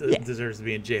like that deserves to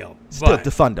be in jail. Still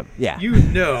defund them. Yeah.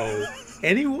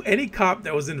 Any cop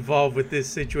that was involved with this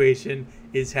situation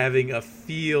is having a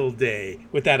field day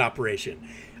with that operation.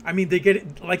 I mean, they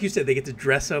get, like you said, they get to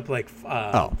dress up like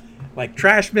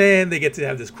trash men. They get to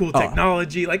have this cool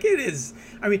technology. Like, it is.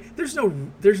 I mean, there's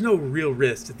no real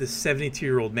risk that this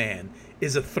 72-year-old man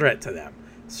is a threat to them.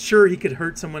 Sure, he could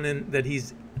hurt someone that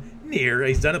he's near.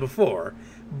 He's done it before,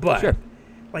 but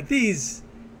like these.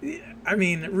 I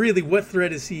mean, really, what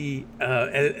threat is he?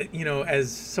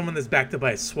 As someone that's backed up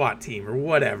by a SWAT team or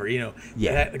whatever,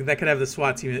 that could have the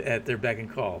SWAT team at their beck and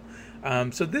call.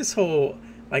 So this whole,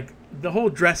 like, the whole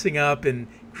dressing up and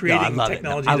creating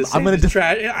technology to save this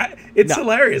trash, it's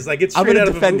hilarious. Like, it's straight out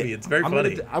of a movie. It's very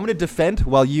funny. I'm going to defend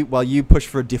while you push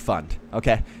for defund.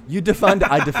 Okay, you defund,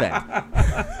 I defend.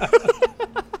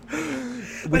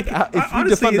 If you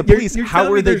defund the police,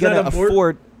 how are they going to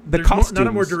afford? There's costumes. Not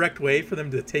a more direct way for them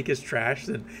to take his trash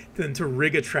than to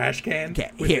rig a trash can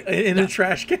a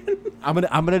trash can.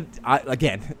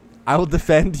 I will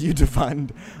defend you to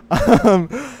fund.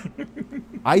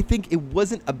 I think it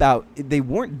wasn't about, they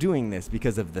weren't doing this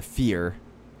because of the fear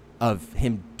of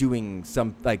him doing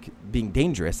being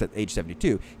dangerous at age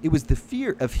 72. It was the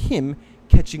fear of him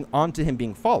catching on to him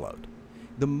being followed.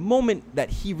 The moment that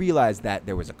he realized that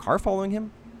there was a car following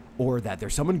him, or that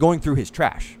there's someone going through his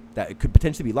trash, that it could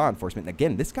potentially be law enforcement.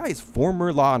 Again, this guy is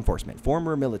former law enforcement,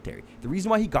 former military. The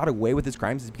reason why he got away with his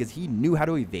crimes is because he knew how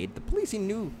to evade the police. He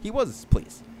knew he was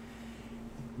police.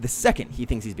 The second he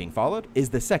thinks he's being followed is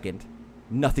the second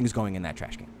nothing's going in that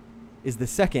trash can. Is the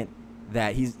second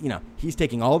that he's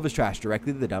taking all of his trash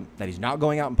directly to the dump, that he's not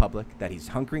going out in public, that he's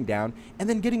hunkering down, and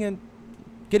then getting a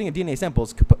DNA sample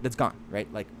that's gone,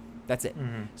 right? Like, that's it.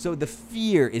 Mm-hmm. So the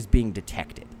fear is being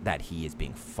detected that he is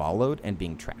being followed and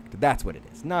being tracked. That's what it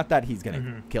is. Not that he's going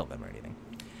to kill them or anything.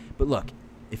 But look,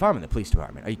 if I'm in the police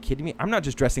department, are you kidding me? I'm not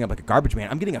just dressing up like a garbage man.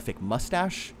 I'm getting a fake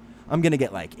mustache. I'm going to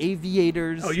get like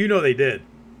aviators. Oh, they did.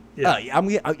 Yeah. I'm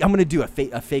going to do a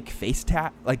fake face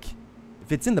tat. Like,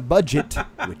 if it's in the budget,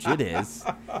 which it is.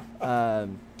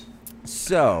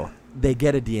 So they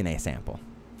get a DNA sample.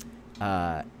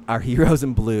 Our heroes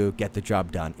in blue get the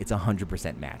job done. It's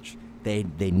 100% match. They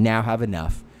now have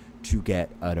enough to get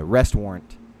an arrest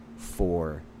warrant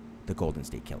for the Golden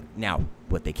State Killer. Now,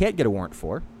 what they can't get a warrant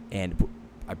for, and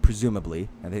I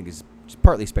think it's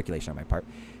partly speculation on my part,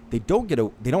 they don't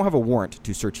have a warrant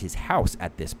to search his house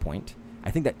at this point. I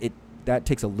think that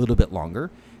takes a little bit longer.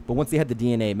 But once they had the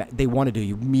DNA, they wanted to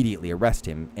immediately arrest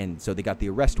him, and so they got the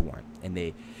arrest warrant.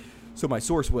 So my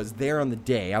source was there on the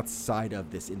day outside of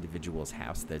this individual's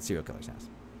house, the serial killer's house.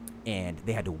 And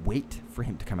they had to wait for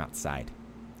him to come outside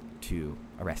to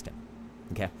arrest him.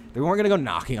 Okay? They weren't going to go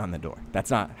knocking on the door. That's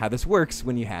not how this works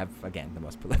when you have, again, the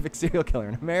most prolific serial killer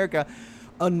in America.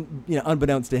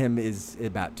 Unbeknownst to him, is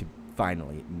about to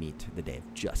finally meet the day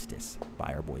of justice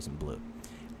by our boys in blue,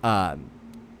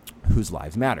 whose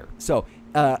lives matter. So,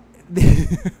 I'm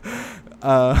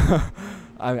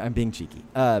being cheeky.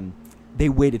 They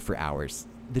waited for hours.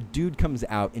 The dude comes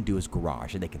out into his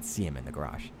garage, and they can see him in the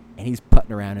garage. And he's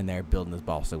putting around in there, building his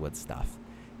balsa wood stuff.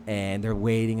 And they're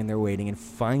waiting, and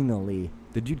finally,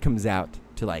 the dude comes out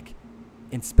to,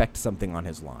 inspect something on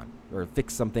his lawn, or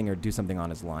fix something, or do something on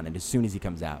his lawn. And as soon as he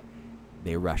comes out,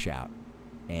 they rush out.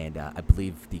 And I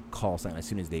believe the call sign, as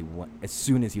soon as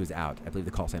he was out, I believe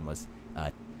the call sign was,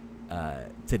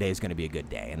 today's going to be a good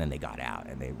day. And then they got out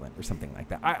and they went, or something like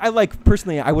that.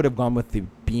 Personally, I would have gone with the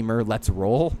Beamer let's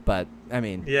roll, but I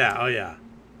mean, yeah,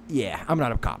 I'm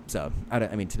not a cop. So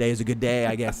today is a good day,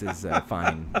 I guess, is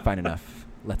fine enough.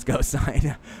 Let's go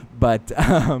sign. But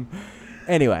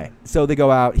anyway, so they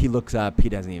go out, he looks up, he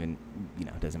doesn't even,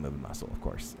 doesn't move a muscle, of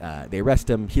course. They arrest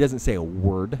him. He doesn't say a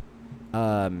word.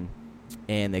 And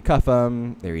they cuff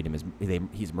him. They read him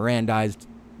he's Mirandized,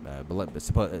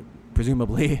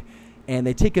 presumably, and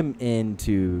they take him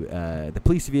into the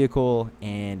police vehicle,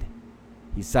 and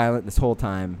he's silent this whole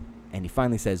time, and he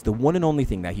finally says the one and only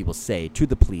thing that he will say to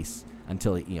the police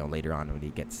until later on when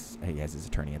he has his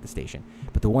attorney at the station.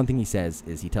 But the one thing he says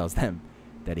is he tells them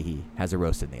that he has a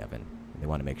roast in the oven, and they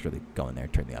want to make sure they go in there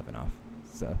and turn the oven off.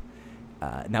 So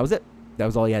and that was it. That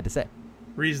was all he had to say.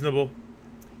 Reasonable.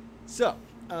 So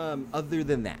other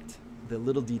than that, the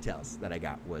little details that I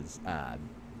got was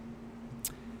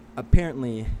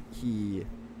apparently he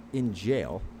in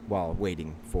jail while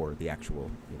waiting for the actual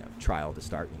trial to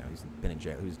start. He's been in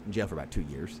jail. He was in jail for about 2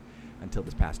 years until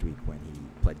this past week when he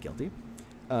pled guilty.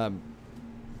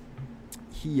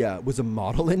 He was a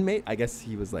model inmate. I guess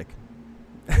he was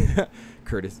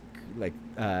courteous,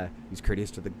 he's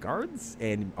courteous to the guards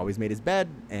and always made his bed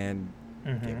and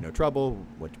gave no trouble.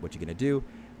 What you gonna do?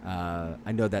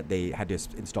 I know that they had to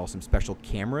install some special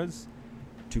cameras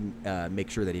to make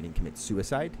sure that he didn't commit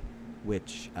suicide,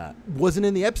 which wasn't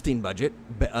in the Epstein budget,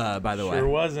 by the way. Sure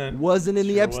wasn't. Wasn't in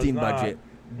the Epstein budget,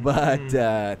 but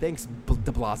thanks,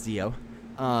 de Blasio.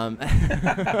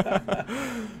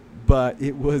 But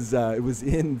it was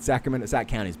in Sac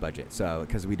County's budget, so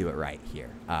because we do it right here.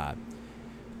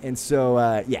 And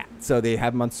so so they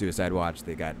have him on suicide watch.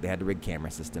 They had to rig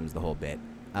camera systems, the whole bit.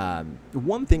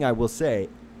 One thing I will say,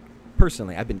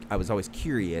 personally, I was always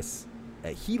curious.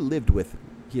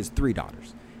 He has 3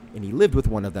 daughters, and he lived with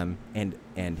one of them and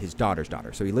his daughter's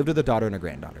daughter. So he lived with a daughter and a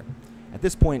granddaughter. At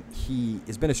this point, he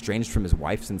has been estranged from his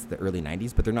wife since the early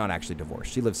 90s, but they're not actually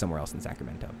divorced. She lives somewhere else in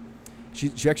Sacramento.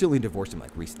 She actually only divorced him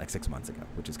like 6 months ago,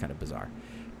 which is kind of bizarre.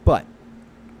 But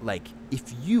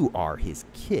if you are his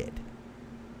kid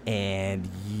and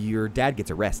your dad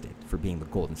gets arrested for being the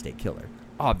Golden State Killer,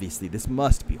 obviously this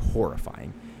must be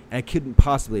horrifying. And I couldn't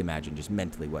possibly imagine just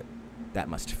mentally what that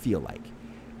must feel like.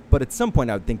 But at some point,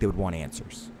 I would think they would want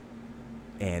answers.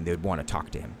 And they would want to talk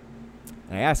to him.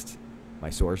 And I asked my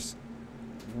source,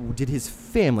 did his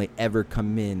family ever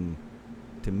come in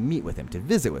to meet with him, to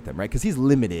visit with him, right? Because he's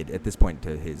limited at this point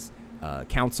to his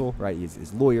counsel, right?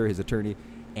 His lawyer, his attorney,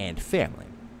 and family.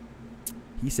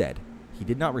 He said he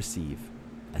did not receive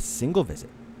a single visit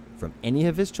from any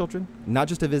of his children, not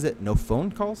just a visit, no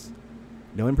phone calls,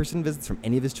 no in-person visits from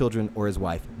any of his children or his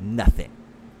wife, nothing.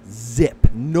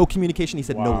 Zip. No communication. He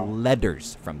said no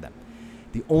letters from them.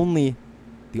 The only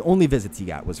visits he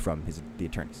got was from the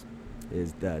attorneys,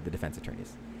 the defense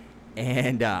attorneys.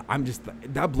 And I'm just,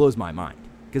 that blows my mind.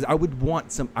 Because I would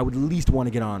at least want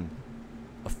to get on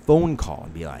a phone call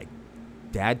and be like,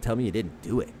 Dad, tell me you didn't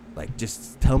do it. Like,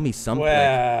 just tell me something.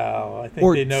 Well, I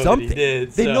think they know something. that he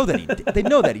did. They know that he did. They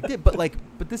know that he did. But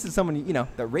this is someone,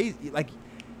 that raised,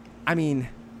 I mean,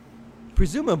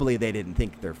 presumably they didn't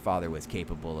think their father was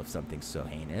capable of something so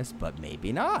heinous, but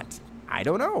maybe not. I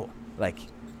don't know.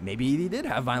 Maybe he did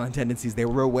have violent tendencies they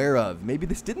were aware of. Maybe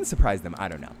this didn't surprise them. I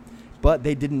don't know. But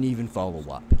they didn't even follow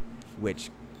up, which,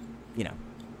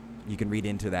 you can read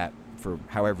into that for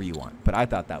however you want. But I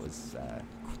thought that was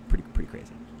pretty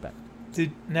crazy. But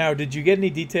did you get any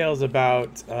details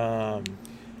about the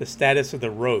status of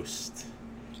the roast?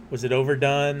 Was it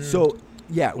overdone? So,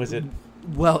 yeah. Was it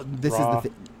Well, this raw? is the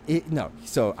thing. No.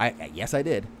 So, yes, I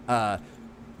did.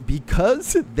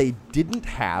 Because they didn't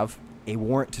have a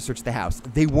warrant to search the house,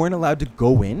 they weren't allowed to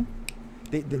go in.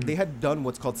 They had done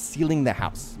what's called sealing the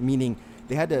house, meaning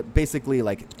they had to basically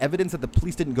evidence that the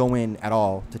police didn't go in at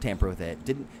all to tamper with it,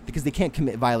 because they can't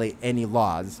violate any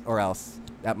laws, or else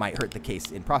that might hurt the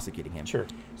case in prosecuting him. Sure.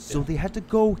 So they had to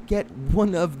go get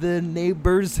one of the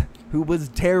neighbors who was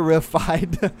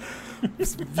terrified,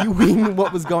 viewing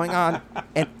what was going on,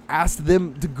 and asked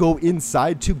them to go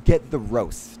inside to get the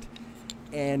roast.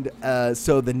 And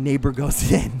so the neighbor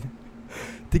goes in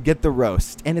to get the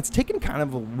roast, and it's taken kind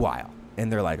of a while. And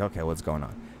they're like, okay, what's going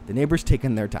on? The neighbor's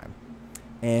taking their time.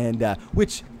 And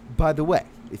which, by the way,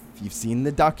 if you've seen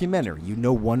the documentary,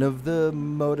 one of the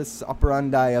modus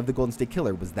operandi of the Golden State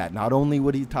Killer was that not only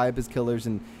would he tie up his killers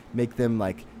and make them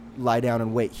lie down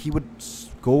and wait, he would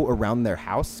go around their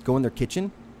house, go in their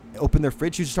kitchen, open their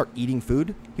fridge, he would just start eating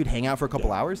food. He would hang out for a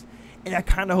couple hours. And I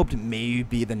kind of hoped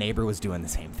maybe the neighbor was doing the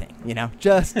same thing,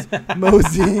 just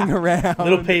moseying around.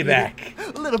 Little payback.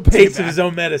 Taste of his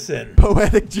own medicine.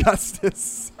 Poetic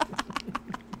justice.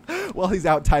 While he's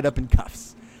out tied up in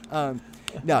cuffs.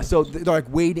 No, so they're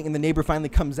waiting, and the neighbor finally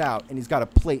comes out, and he's got a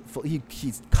plate full.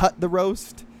 He's cut the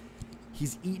roast.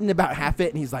 He's eaten about half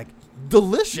it, and he's like,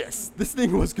 delicious. This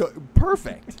thing was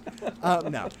perfect.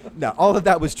 No, all of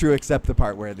that was true except the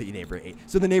part where the neighbor ate.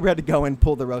 So the neighbor had to go and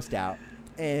pull the roast out.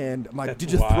 And I'm like,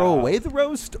 did you throw away the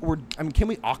roast? Or, can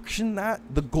we auction that?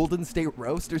 The Golden State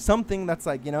roast or something that's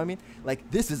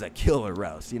this is a killer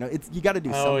roast. You got to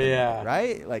do something. Oh, yeah.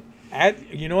 Right?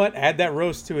 Add that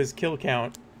roast to his kill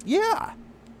count. Yeah.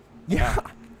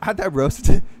 Add that roast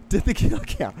to the kill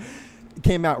count. It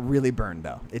came out really burned,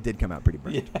 though. It did come out pretty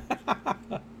burned.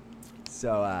 Yeah.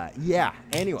 So, yeah.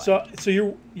 Anyway. So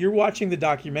you're watching the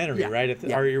documentary, right?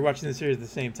 Or you're watching the series at the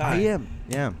same time? I am,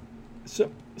 yeah.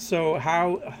 So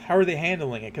how are they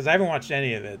handling it? Because I haven't watched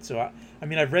any of it. So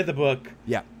I've read the book.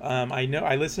 Yeah. I know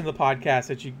I listened to the podcast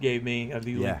that you gave me,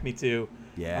 you linked me to.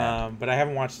 Yeah. But I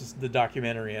haven't watched the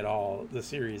documentary at all, the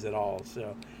series at all.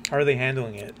 So how are they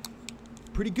handling it?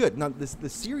 Pretty good. Now, the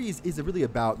series is really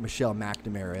about Michelle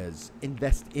McNamara's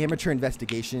amateur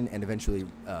investigation and eventually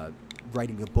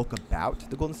writing a book about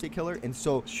the Golden State Killer. And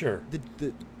so sure.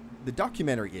 The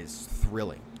documentary is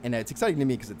thrilling. And it's exciting to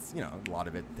me because it's, a lot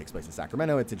of it takes place in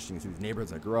Sacramento. It's interesting to see these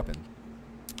neighborhoods I grew up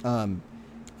in.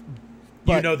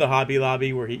 The Hobby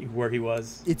Lobby where he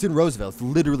was? It's in Roseville. It's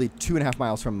literally 2.5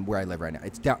 miles from where I live right now.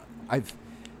 It's down.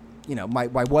 My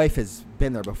wife has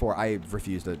been there before. I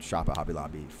refused to shop at Hobby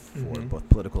Lobby for both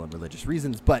political and religious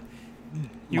reasons. But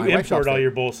you import all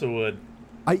your balsa wood.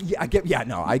 I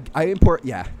import.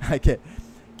 Yeah, I get.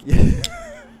 Yeah.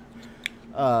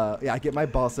 I get my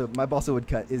balsa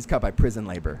wood is cut by prison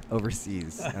labor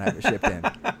overseas, and I have it shipped in.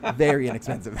 Very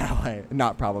inexpensive that way,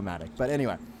 not problematic. But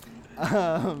anyway,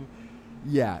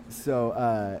 So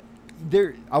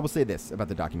I will say this about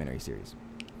the documentary series: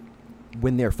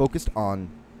 when they're focused on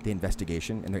the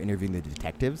investigation and they're interviewing the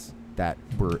detectives that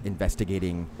were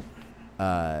investigating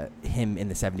him in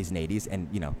the 70s and 80s, and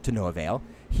to no avail,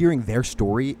 hearing their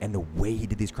story and the way he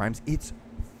did these crimes, it's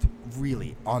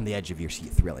really on the edge of your seat,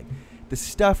 thrilling. The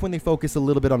stuff when they focus a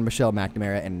little bit on Michelle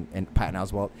McNamara and Patton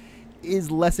Oswalt is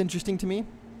less interesting to me.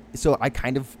 So I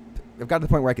kind of I've got to the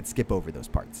point where I could skip over those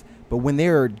parts. But when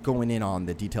they're going in on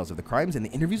the details of the crimes and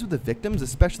the interviews with the victims,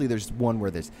 especially there's one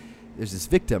where there's this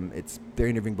victim. They're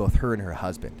interviewing both her and her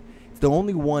husband. It's the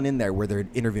only one in there where they're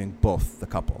interviewing both the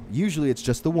couple. Usually it's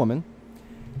just the woman.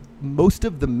 Most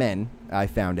of the men, I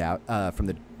found out from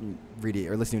the reading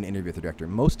or listening to an interview with the director,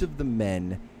 most of the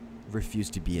men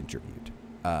refused to be interviewed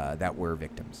that were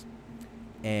victims,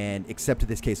 and except in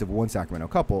this case of one Sacramento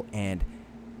couple. And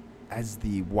as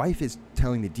the wife is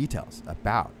telling the details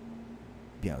about,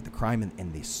 the crime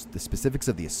and the specifics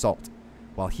of the assault,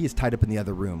 while he is tied up in the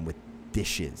other room with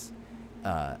dishes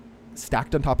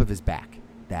stacked on top of his back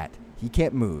that he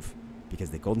can't move because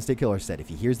the Golden State Killer said if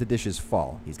he hears the dishes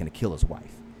fall, he's going to kill his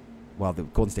wife. While the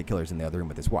Golden State Killer is in the other room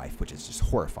with his wife, which is just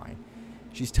horrifying.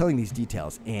 She's telling these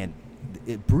details, and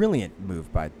a brilliant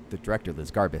move by the director, Liz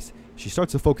Garbus. She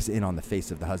starts to focus in on the face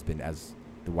of the husband as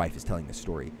the wife is telling the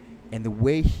story. And the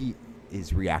way he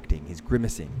is reacting, he's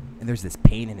grimacing, and there's this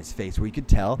pain in his face where you could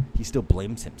tell he still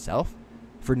blames himself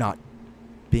for not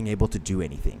being able to do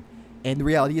anything. And the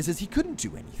reality is he couldn't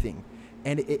do anything.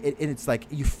 And it's like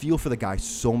you feel for the guy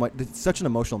so much. It's such an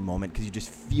emotional moment because you just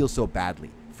feel so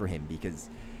badly for him because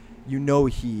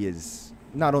he is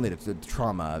not only the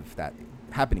trauma of that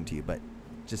happening to you, but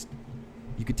just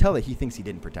you could tell that he thinks he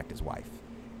didn't protect his wife,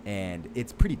 and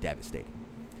it's pretty devastating.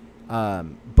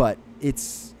 But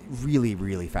it's really,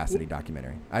 really fascinating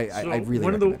documentary. I really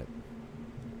recommend it.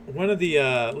 One of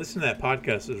the listen to that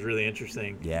podcast is really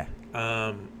interesting. Yeah.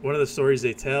 One of the stories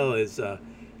they tell is I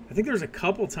think there was a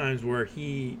couple times where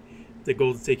the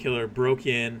Golden State Killer, broke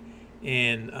in.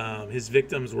 And his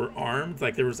victims were armed.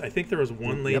 Like there was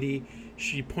one lady. Yep.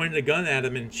 She pointed a gun at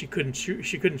him, and she couldn't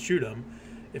shoot him,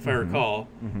 if I recall.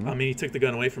 He took the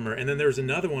gun away from her. And then there was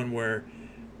another one where,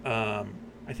 I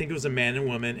think it was a man and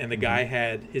woman, and the guy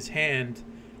had his hand,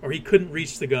 or he couldn't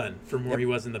reach the gun from where he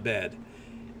was in the bed.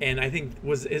 And I think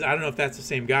I don't know if that's the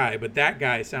same guy, but that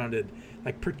guy sounded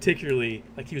like particularly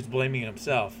like he was blaming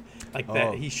himself,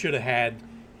 that he should have had.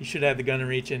 He should have had the gun in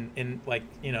reach, and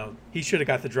he should have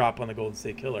got the drop on the Golden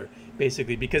State Killer,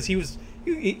 basically, because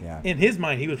in his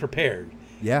mind, he was prepared.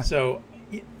 Yeah. So,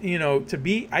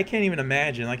 I can't even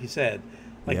imagine, like you said,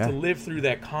 to live through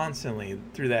that constantly,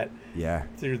 through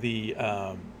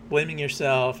the blaming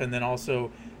yourself, and then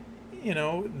also,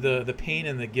 the pain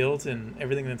and the guilt and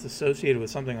everything that's associated with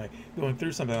something like going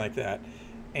through something like that.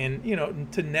 And,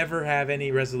 to never have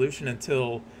any resolution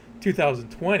until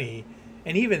 2020.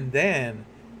 And even then,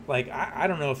 I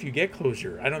don't know if you get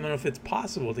closure. I don't know if it's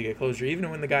possible to get closure. Even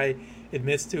when the guy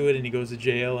admits to it and he goes to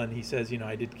jail and he says,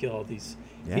 I did kill all these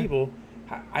people,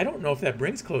 I don't know if that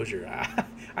brings closure.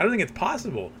 I don't think it's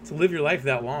possible to live your life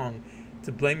that long,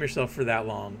 to blame yourself for that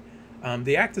long.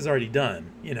 The act is already done.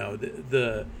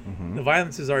 The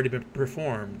violence has already been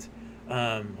performed.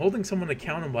 Holding someone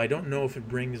accountable, I don't know if it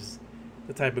brings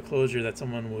the type of closure that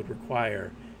someone would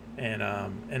require.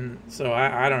 And so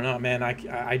I don't know, man.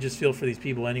 I just feel for these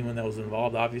people, anyone that was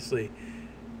involved. Obviously,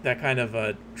 that kind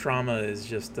of trauma is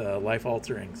just life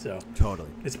altering. So totally,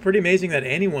 it's pretty amazing that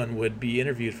anyone would be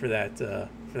interviewed for that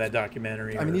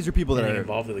documentary. I mean, these are people that are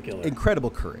involved with the killer. Incredible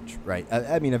courage, right?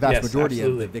 I mean, a vast majority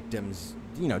of the victims,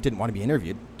 didn't want to be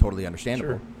interviewed. Totally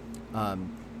understandable. Sure.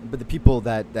 But the people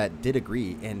that did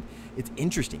agree, and it's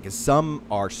interesting because some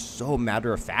are so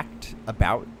matter of fact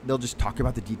about, they'll just talk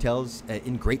about the details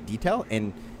in great detail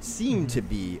and seem to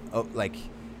be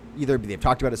either they've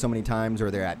talked about it so many times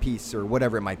or they're at peace or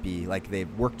whatever it might be. Like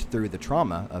they've worked through the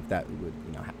trauma of that,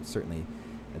 certainly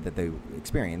that they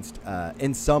experienced.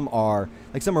 And some are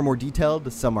more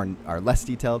detailed, some are less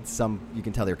detailed. Some you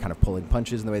can tell they're kind of pulling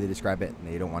punches in the way they describe it,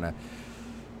 and they don't want to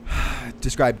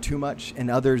describe too much.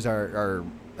 And others are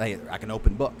like an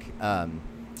open book.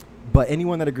 But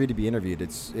anyone that agreed to be interviewed,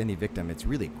 it's any victim. It's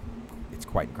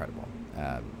quite incredible.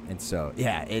 And so,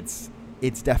 yeah, it's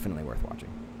definitely worth watching.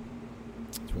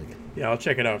 It's really good. Yeah, I'll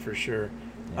check it out for sure.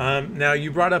 Yeah. Now,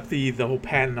 you brought up the whole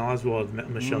Patton Oswalt,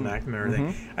 Michelle McNamara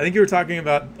thing. I think you were talking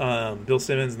about Bill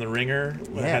Simmons and The Ringer.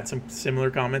 Yeah. Had some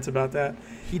similar comments about that.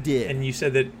 He did. And you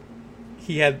said that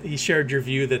he shared your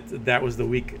view that was the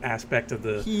weak aspect of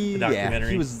the documentary.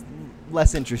 Yeah, he was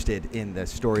less interested in the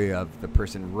story of the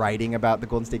person writing about the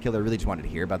Golden State Killer. Really just wanted to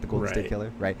hear about the Golden State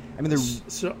Killer, right? I mean,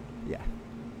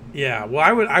 yeah. Well,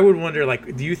 I would wonder,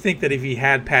 do you think that if he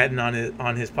had Patton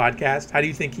on his podcast, how do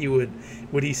you think he would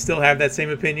he still have that same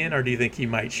opinion, or do you think he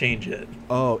might change it?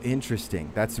 Oh,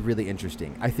 interesting. That's really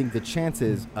interesting. I think the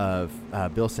chances of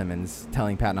Bill Simmons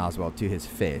telling Patton Oswalt to his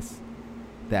face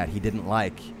that he didn't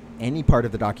like any part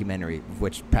of the documentary, of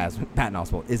which Patton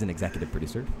Oswalt is an executive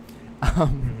producer,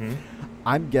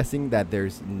 I'm guessing that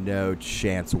there's no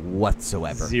chance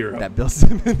whatsoever Zero. that Bill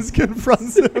Simmons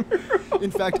confronts him.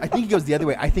 In fact, I think he goes the other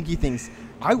way. I think he thinks,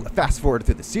 I fast forward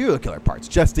through the serial killer parts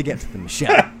just to get to the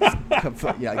machete.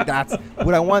 Yeah, like, that's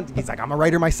what I want. He's like, I'm a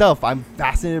writer myself. I'm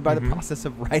fascinated by the process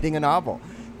of writing a novel.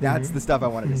 That's the stuff I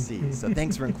wanted to see. So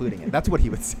thanks for including it. That's what he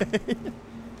would say.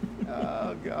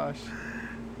 Oh, gosh.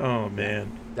 Oh,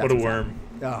 man. That's what a worm.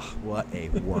 Oh, what a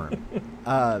worm.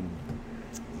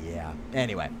 Yeah.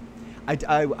 Anyway,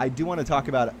 I do want to talk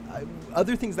about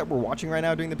other things that we're watching right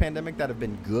now during the pandemic that have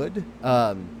been good.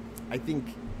 I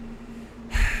think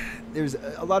there's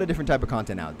a lot of different type of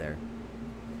content out there.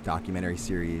 Documentary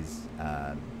series,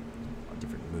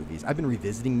 different movies. I've been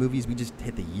revisiting movies. We just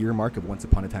hit the year mark of Once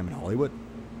Upon a Time in Hollywood.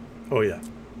 Oh, yeah.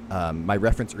 My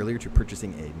reference earlier to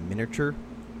purchasing a miniature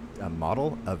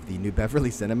model of the New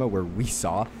Beverly Cinema where we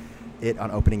saw it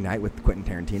on opening night with Quentin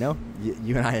Tarantino.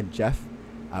 You and I and Jeff,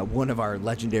 one of our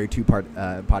legendary 2-part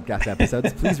podcast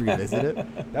episodes. Please revisit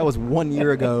it. That was 1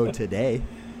 year ago today.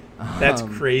 That's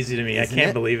crazy to me. I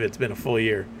can't believe it's been a full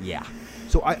year. Yeah.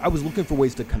 So I was looking for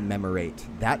ways to commemorate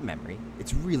that memory.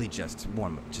 It's really just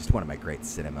one of my great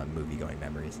cinema movie-going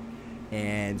memories.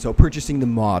 And so purchasing the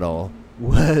model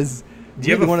was... Do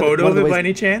you have a photo of it by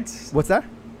any chance? What's that?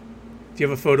 Do you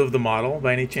have a photo of the model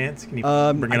by any chance? Can you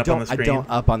bring it up on the screen? I don't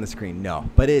up on the screen, no.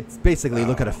 But it's basically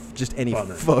look at just any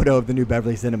photo of the New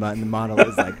Beverly Cinema and the model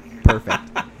is like perfect.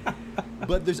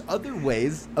 But there's other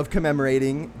ways of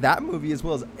commemorating that movie as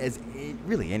well as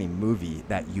really any movie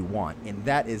that you want. And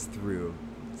that is through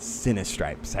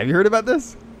Cinestripes. Have you heard about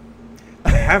this?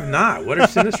 I have not. What are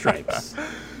Cinestripes?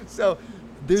 So...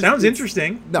 Sounds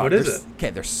interesting. No, what is it?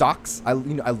 Okay, there's socks. I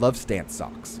love Stance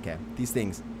socks. Okay, these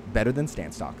things better than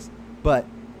Stance socks, but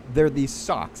they're these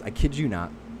socks. I kid you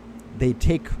not. They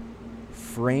take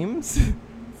frames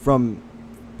from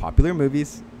popular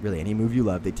movies, really any movie you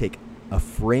love. They take a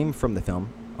frame from the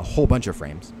film, a whole bunch of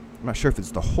frames. I'm not sure if it's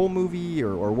the whole movie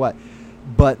or what,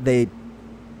 but they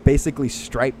basically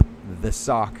stripe the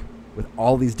sock with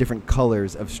all these different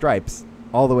colors of stripes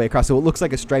all the way across. So it looks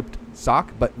like a striped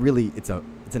sock, but really it's an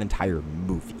entire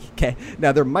movie. Okay.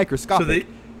 Now they're microscopic,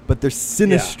 but they're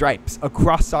Cinestripes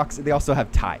across socks. They also have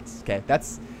ties. Okay.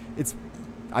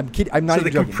 I'm kidding. I'm not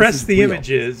even joking. So they compress the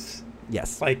images.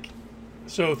 Yes.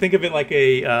 So think of it like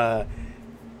a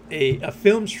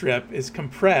film strip is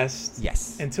compressed.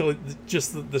 Yes. Until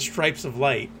just the stripes of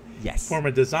light. Yes. Form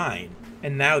a design,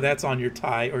 and now that's on your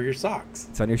tie or your socks.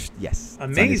 It's on your yes.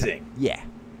 Amazing. Yeah.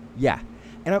 Yeah.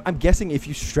 And I'm guessing if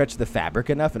you stretch the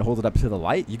fabric enough and hold it up to the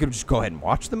light, you could just go ahead and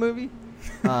watch the movie.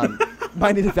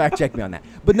 Might need to fact check me on that.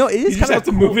 But no, it is kind of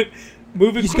cool. Move it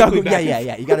you just gotta go,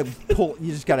 yeah. You gotta pull.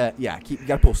 You just gotta you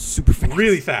gotta pull super fast.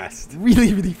 Really fast.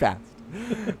 Really, really fast.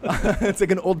 It's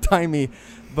like an old timey,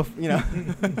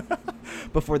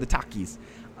 before the talkies.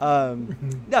 No,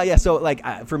 yeah. So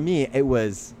for me, it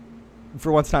was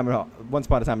for Once Upon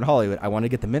a Time in Hollywood. I wanted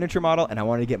to get the miniature model and I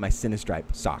wanted to get my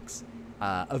Cinestripe socks.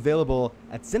 Available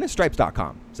at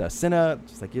Cinestripes.com. So Cine,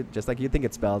 just like you think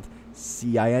it's spelled,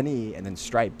 CINE, and then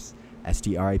Stripes,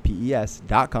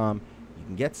 STRIPES.com. You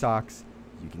can get socks,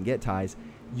 you can get ties,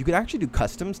 you can actually do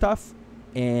custom stuff,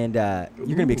 and you're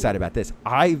gonna be excited about this.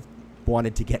 I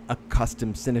wanted to get a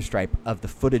custom Cinestripe of the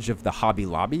footage of the Hobby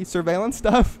Lobby surveillance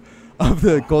stuff of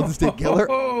the Golden State Killer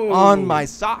on my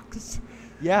socks.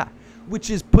 Yeah.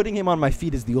 Which is putting him on my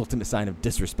feet is the ultimate sign of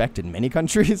disrespect in many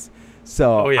countries.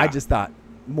 So I just thought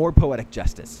more poetic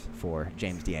justice for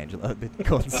James D'Angelo, the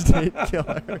Golden State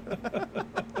Killer.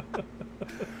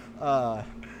 I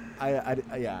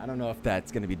don't know if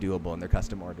that's going to be doable in their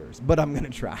custom orders, but I'm going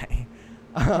to try.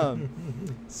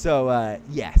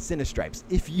 Cinestripes.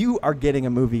 If you are getting a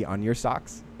movie on your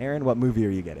socks, Aaron, what movie are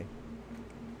you getting?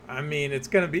 I mean, it's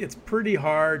pretty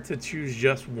hard to choose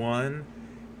just one.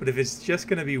 But if it's just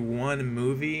going to be one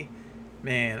movie,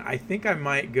 man, I think I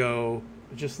might go,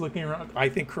 just looking around, I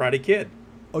think Karate Kid.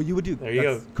 Oh, you would do there you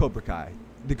go. Cobra Kai.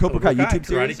 The Cobra Kai YouTube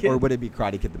series, or would it be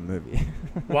Karate Kid the movie?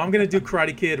 Well, I'm going to do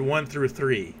Karate Kid 1 through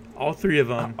 3. All 3 of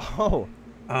them. So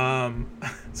I'm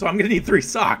going to need 3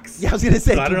 socks. Yeah, I was going to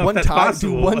say, so do one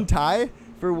tie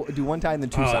and then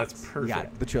 2 socks. That's perfect. Yeah,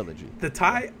 the trilogy. The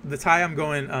tie I'm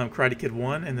going Karate Kid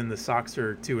 1, and then the socks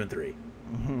are 2 and 3.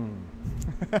 Mm-hmm.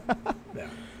 Yeah.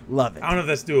 Love it. I don't know if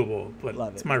that's doable, but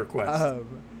it's my request.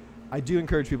 I do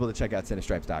encourage people to check out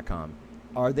Cinestripes.com.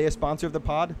 Are they a sponsor of the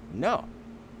pod? No.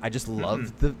 I just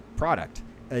love the product.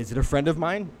 Is it a friend of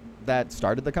mine that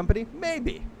started the company?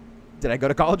 Maybe. Did I go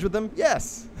to college with them?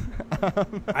 Yes.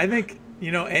 I think,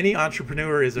 any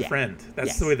entrepreneur is a friend.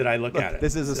 That's the way that I look at it.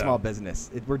 This is a small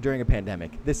business. We're during a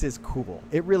pandemic. This is cool.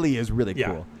 It really is really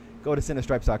cool. Go to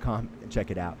Cinestripes.com and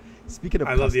check it out. Speaking of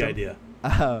I custom, love the idea.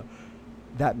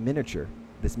 That miniature,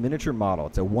 this miniature model,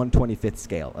 it's a 1/25th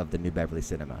scale of the New Beverly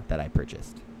Cinema that I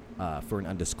purchased for an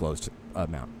undisclosed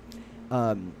amount.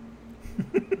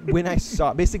 When I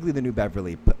saw, basically the New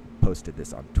Beverly posted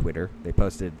this on Twitter. They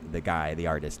posted the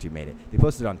artist who made it. They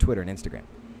posted it on Twitter and Instagram.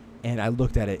 And I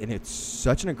looked at it, and it's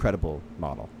such an incredible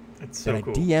model. It's so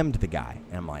cool. I DM'd the guy,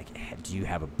 and I'm like, hey, do you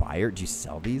have a buyer? Do you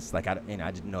sell these? Like, I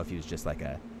didn't know if he was just like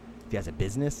if he has a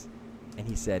business. And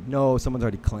he said, no, someone's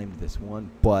already claimed this one,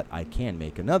 but I can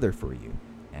make another for you.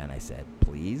 And I said,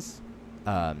 please.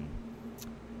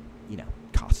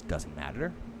 Cost doesn't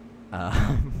matter.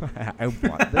 I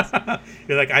want this.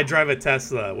 You're like, I drive a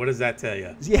Tesla. What does that tell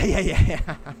you? Yeah.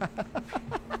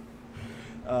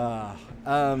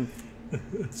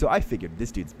 So I figured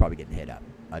this dude's probably getting hit up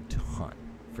a ton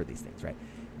for these things, right?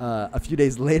 A few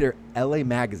days later, LA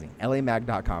Magazine,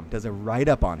 LAMag.com, does a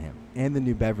write-up on him and the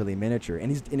New Beverly miniature.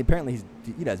 And apparently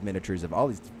he does miniatures of all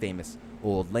these famous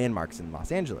old landmarks in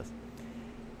Los Angeles.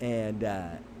 And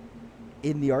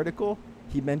in the article,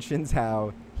 he mentions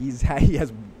how he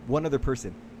has one other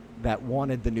person that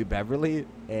wanted the New Beverly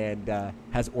and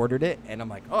has ordered it, and I'm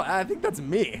like, oh, I think that's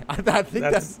me. That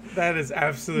is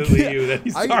absolutely you that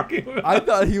he's talking about. I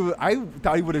thought he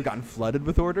would have gotten flooded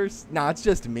with orders. Nah, it's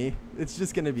just me. It's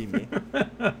just gonna be me.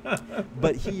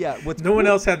 But no one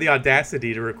else had the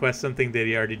audacity to request something that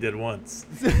he already did once,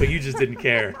 but you just didn't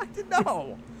care. I didn't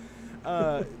know.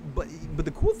 But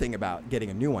the cool thing about getting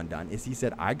a new one done is he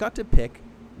said I got to pick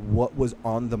what was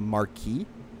on the marquee.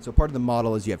 So part of the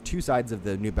model is you have two sides of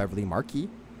the New Beverly marquee,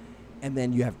 and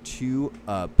then you have two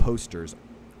posters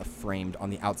framed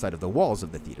on the outside of the walls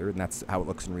of the theater, and that's how it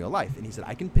looks in real life. And he said,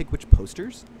 I can pick which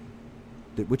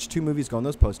two movies go on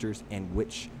those posters, and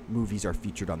which movies are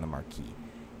featured on the marquee.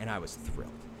 And I was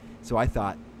thrilled. So I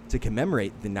thought, to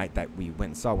commemorate the night that we went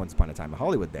and saw Once Upon a Time in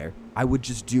Hollywood there, I would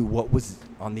just do what was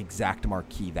on the exact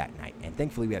marquee that night. And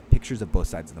thankfully, we had pictures of both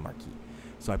sides of the marquee.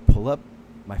 So I pull up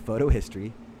my photo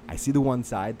history. I see the one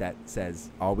side that says,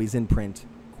 always in print,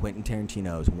 Quentin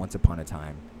Tarantino's Once Upon a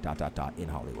Time, ... in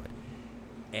Hollywood.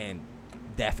 And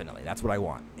definitely, that's what I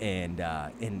want. And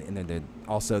then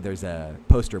also there's a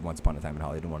poster of Once Upon a Time in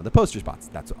Hollywood in one of the poster spots.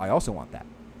 I also want that.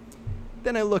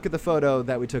 Then I look at the photo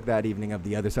that we took that evening of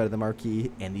the other side of the marquee,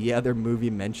 and the other movie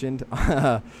mentioned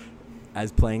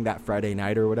as playing that Friday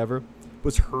night or whatever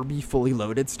was Herbie Fully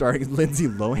Loaded, starring Lindsay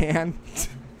Lohan.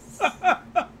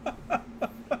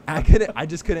 I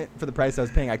just couldn't, for the price I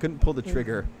was paying, I couldn't pull the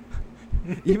trigger.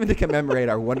 Even to commemorate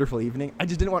our wonderful evening, I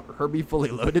just didn't want Herbie Fully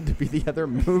Loaded to be the other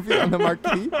movie on the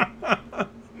marquee.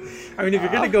 I mean, if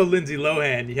you're going to go Lindsay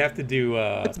Lohan, you have to do...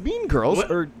 it's Mean Girls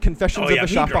or Confessions of a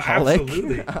Shopaholic.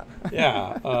 Absolutely.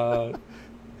 Yeah.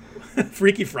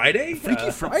 Freaky Friday?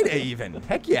 Freaky Friday, even.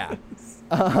 Heck yeah.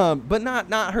 But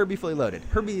not Herbie Fully Loaded.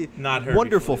 Not Herbie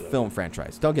wonderful Fully film Loaded.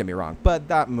 Franchise. Don't get me wrong, but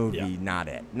that movie, not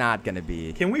it. Not gonna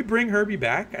be. Can we bring Herbie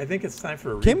back? I think it's time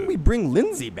for a reboot. Can we bring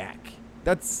Lindsay back?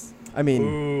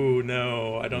 Ooh,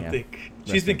 no, I don't think.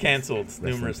 She's been canceled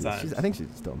numerous times. I think she's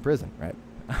still in prison, right?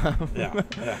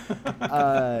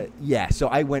 Yeah. So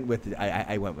I went with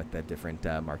the different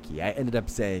marquee. I ended up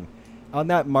saying. On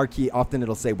that marquee, often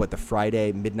it'll say what the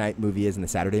Friday midnight movie is and the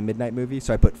Saturday midnight movie.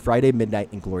 So I put Friday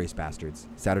midnight Inglourious Bastards,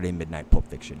 Saturday midnight Pulp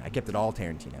Fiction. I kept it all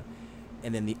Tarantino.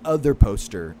 And then the other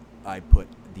poster, I put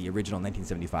the original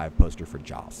 1975 poster for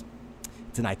Jaws.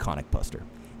 It's an iconic poster.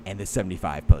 And the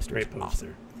 75 poster is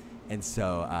awesome. And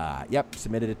so,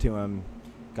 submitted it to him,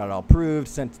 got it all approved,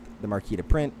 sent the marquee to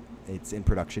print. It's in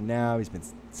production now. He's been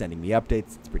sending me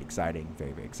updates. It's pretty exciting.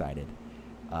 Very, very excited.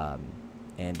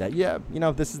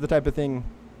 This is the type of thing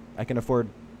I can afford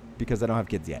because I don't have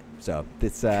kids yet. So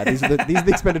these are the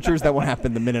expenditures that will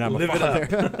happen the minute I'm a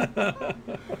father.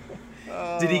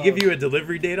 Did he give you a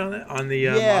delivery date on it? On the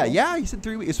model? Yeah. He said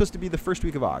 3 weeks. It's supposed to be the first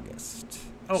week of August.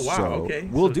 Oh wow! So okay,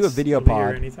 we'll do a video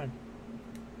pod anytime.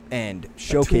 And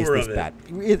showcase this bat.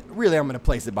 Really, I'm going to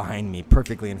place it behind me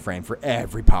perfectly in frame for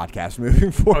every podcast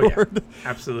moving forward. Oh, yeah.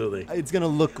 Absolutely. It's going to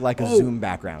look like a Zoom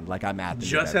background, like I'm at the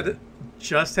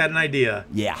Just had an idea.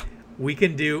 Yeah. We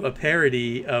can do a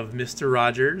parody of Mr.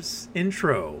 Rogers'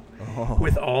 intro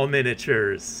with all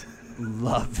miniatures.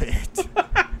 Love it.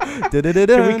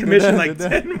 Can we commission like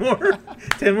 10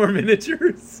 more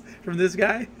miniatures from this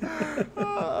guy?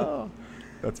 Oh,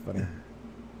 that's funny.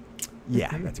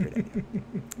 Yeah, that's a great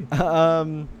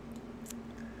idea.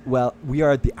 Well, we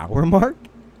are at the hour mark.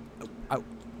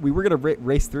 We were going to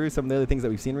race through some of the other things that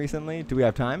we've seen recently. Do we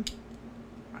have time?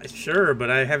 Sure, but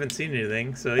I haven't seen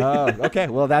anything. So okay.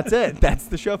 Well, that's it. That's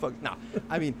the show, folks. No,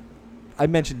 I mean, I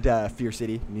mentioned Fear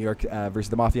City, New York versus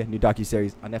the Mafia, new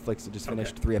docuseries on Netflix. It just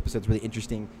finished 3 episodes, really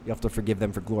interesting. You have to forgive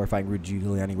them for glorifying Rudy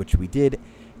Giuliani, which we did,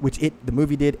 the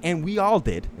movie did, and we all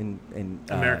did in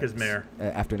America's Mayor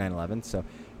after 9/11. So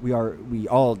we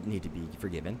all need to be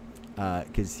forgiven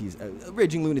because he's a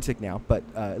raging lunatic now, but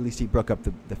at least he broke up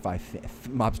the 5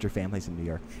 mobster families in New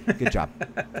York. Good job,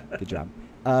 good job.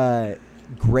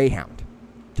 Greyhound,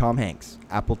 Tom Hanks,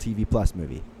 Apple TV Plus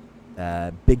movie.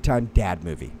 Big time dad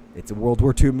movie. It's a World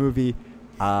War II movie.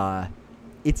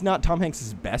 It's not Tom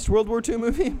Hanks' best World War II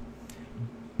movie,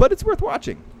 but it's worth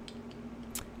watching.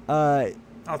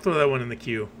 I'll throw that one in the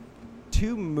queue.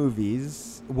 2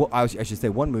 movies. Well, I should say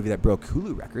one movie that broke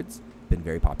Hulu records. Been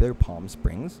very popular. Palm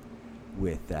Springs,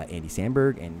 with Andy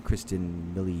Samberg and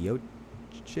Kristen Miliosic.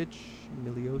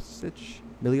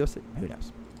 Who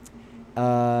knows?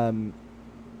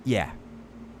 Yeah,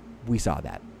 we saw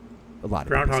that. A lot of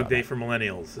Groundhog Day for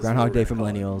millennials. Groundhog Day for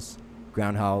millennials.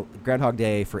 Groundhog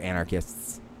Day for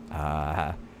anarchists.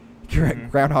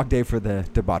 Groundhog Day for the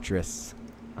debaucherous.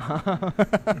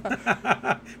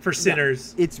 For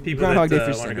sinners. It's people Groundhog that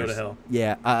Day for want to sinners. go to hell.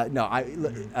 Yeah. No. I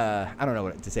don't know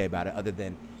what to say about it other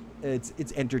than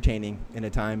it's entertaining in a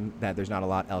time that there's not a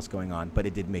lot else going on. But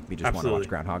it did make me just want to watch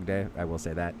Groundhog Day. I will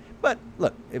say that. But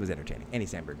look, it was entertaining. Andy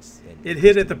Samberg's. It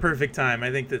hit at the perfect time.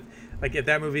 I think that, like, if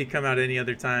that movie had come out any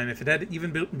other time, if it had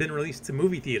even been released to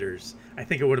movie theaters, I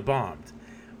think it would have bombed.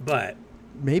 But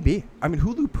maybe. I mean,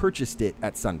 Hulu purchased it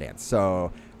at Sundance,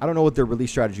 so I don't know what their release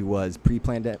strategy was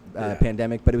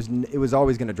pandemic, but it was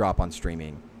always going to drop on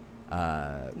streaming.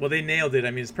 Well, they nailed it. I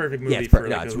mean, it's a perfect movie. It's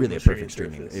really a perfect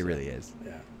streaming. It really is.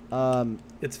 Yeah.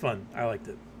 It's fun. I liked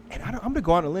it. And I'm going to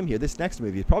go on a limb here. This next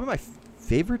movie is probably my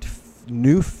favorite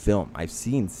new film I've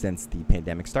seen since the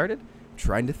pandemic started. I'm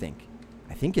trying to think.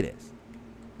 I think it is.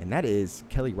 And that is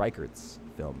Kelly Reichardt's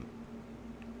film,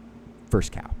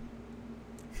 First Cow.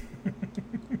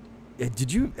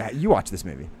 Did you watch this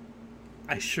movie?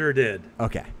 I sure did.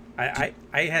 Okay. I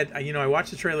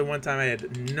watched the trailer one time. I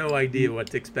had no idea what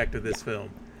to expect of this film.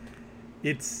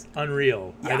 It's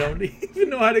unreal. Yeah. I don't even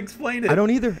know how to explain it. I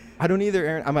don't either,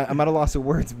 Aaron. I'm at a loss of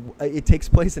words. It takes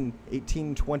place in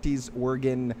 1820s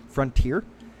Oregon frontier,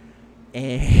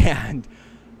 and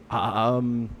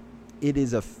it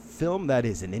is a film that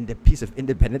is a piece of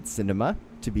independent cinema,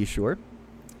 to be sure.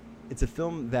 It's a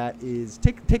film that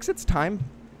takes its time.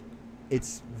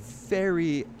 It's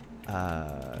very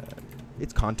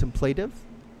it's contemplative.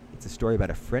 It's a story about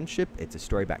a friendship. It's a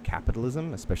story about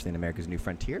capitalism, especially in America's New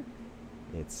Frontier.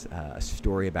 It's a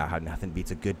story about how nothing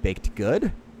beats a good baked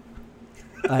good.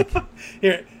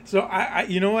 Here, so I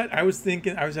you know what? I was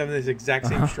having this exact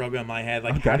same struggle in my head.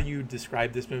 Like, how do you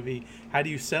describe this movie? How do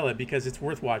you sell it? Because it's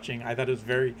worth watching. I thought it was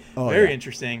very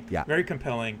interesting, very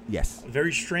compelling,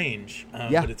 very strange,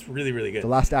 but it's really, really good. The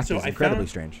last act is incredibly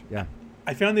strange. Yeah.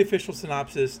 I found the official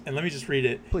synopsis, and let me just read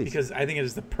it, please, because I think it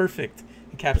is the perfect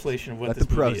encapsulation of what this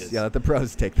movie is. Yeah, let the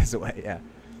pros take this away. Yeah.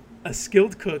 A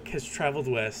skilled cook has traveled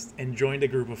west and joined a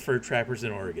group of fur trappers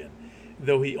in Oregon,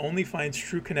 though he only finds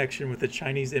true connection with a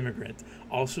Chinese immigrant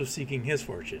also seeking his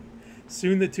fortune.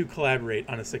 Soon the two collaborate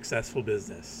on a successful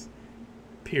business.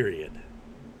 Period.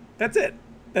 That's it.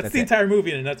 That's the entire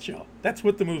movie in a nutshell. That's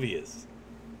what the movie is.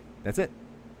 That's it.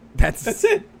 That's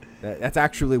it. That's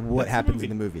actually what happens in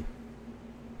the movie.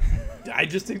 I've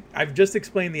just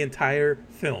explained the entire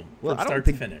film from start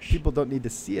to finish. People don't need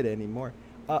to see it anymore.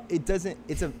 It doesn't.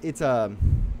 It's a.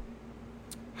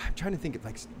 I'm trying to think of,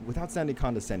 like, without sounding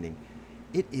condescending.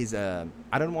 It is a.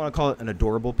 I don't want to call it an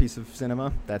adorable piece of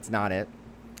cinema. That's not it.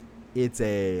 It's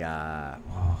a.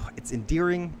 It's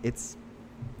endearing. It's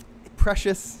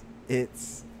precious.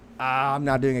 It's. I'm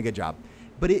not doing a good job,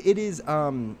 but it is.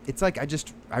 It's like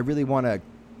I really want to.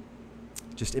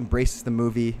 Just embrace the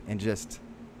movie and just.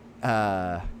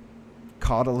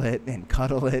 Coddle it and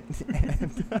cuddle it.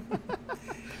 And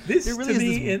this there really to is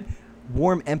me, this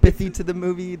warm empathy to the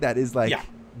movie that is like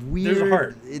weird there's a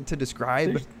heart. To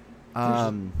describe. There's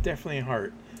definitely a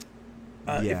heart.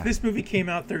 If this movie came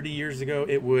out 30 years ago,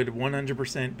 it would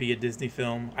 100% be a Disney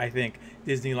film. I think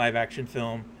Disney live action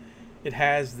film. It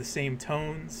has the same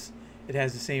tones. It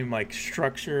has the same like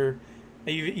structure.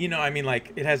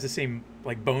 It has the same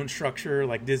like bone structure.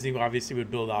 Like Disney obviously would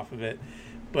build off of it.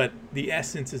 But the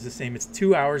essence is the same. It's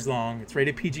 2 hours long. It's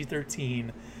rated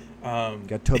PG-13.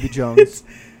 Got Toby Jones.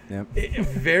 Yep. A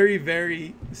very,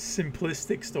 very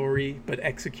simplistic story, but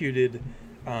executed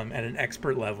at an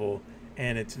expert level.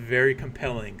 And it's very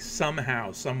compelling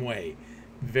somehow, some way.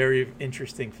 Very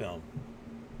interesting film.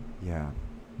 Yeah.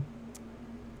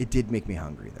 It did make me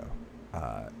hungry,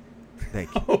 though.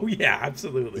 Oh, yeah,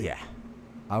 absolutely. Yeah.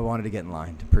 I wanted to get in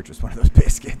line to purchase one of those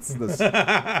biscuits, those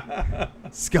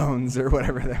scones or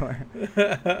whatever they were.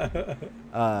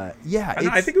 I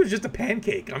think it was just a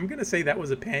pancake. I'm gonna say that was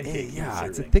a pancake.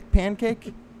 It's a thick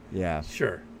pancake. Yeah.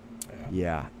 Sure.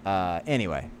 Yeah.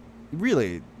 Anyway,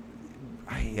 really,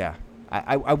 I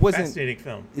wasn't. Fascinating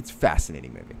film. It's a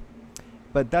fascinating movie,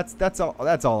 but that's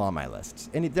all on my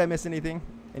list. Did I miss anything?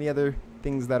 Any other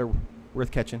things that are worth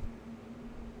catching?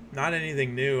 Not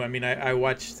anything new. I mean, I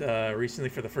watched recently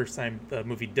for the first time the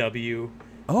movie W.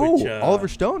 Oh, Oliver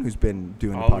Stone, who's been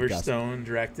doing the podcast. Oliver Stone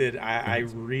directed. I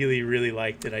really, really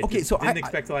liked it. I didn't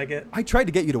expect to like it. I tried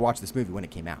to get you to watch this movie when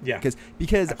it came out. Yeah.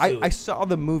 Because I saw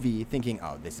the movie thinking,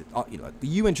 oh, this is,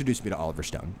 you introduced me to Oliver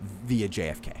Stone via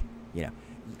JFK.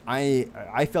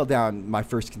 I fell down my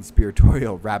first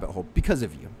conspiratorial rabbit hole because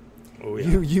of you. Oh,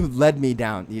 yeah. You led me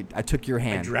down. I took your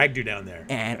hand. I dragged you down there.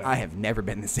 And I have never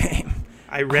been the same.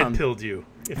 I red-pilled you.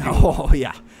 Oh,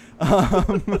 yeah.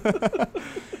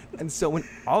 And so when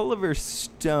Oliver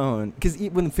Stone, because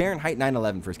when Fahrenheit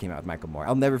 9/11 first came out with Michael Moore,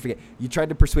 I'll never forget, you tried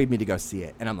to persuade me to go see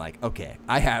it. And I'm like, okay,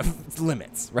 I have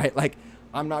limits, right? Like,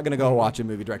 I'm not going to go watch a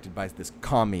movie directed by this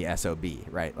commie SOB,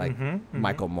 right? Like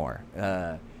Michael Moore,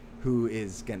 who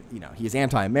is, he's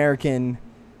anti-American.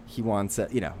 He wants,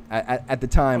 at the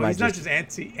time. He's not just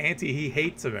anti, he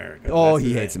hates America. Oh,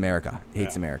 he hates America.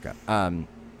 Hates America.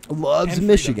 Loves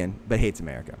Michigan, but hates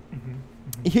America.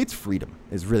 He hates freedom,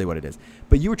 is really what it is.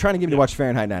 But you were trying to get me to watch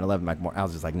Fahrenheit 9/11, Mike Moore. I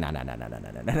was just like, no.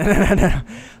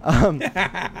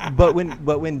 But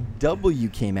when W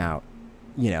came out,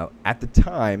 at the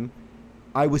time,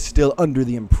 I was still under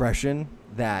the impression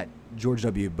that George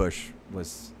W. Bush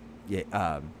was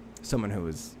someone who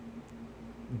was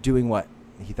doing what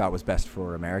he thought was best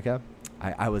for America.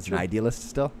 I was an idealist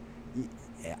still.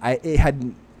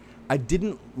 I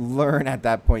didn't learn at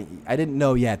that point. I didn't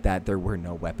know yet that there were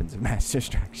no weapons of mass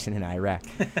destruction in Iraq,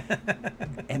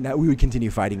 and that we would continue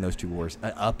fighting those two wars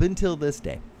up until this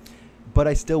day. But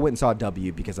I still went and saw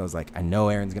W because I was like, I know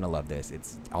Aaron's gonna love this.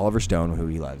 It's Oliver Stone, who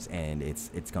he loves, and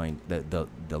it's going the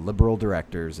liberal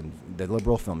directors and the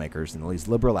liberal filmmakers and these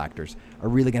liberal actors are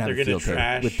really gonna have a field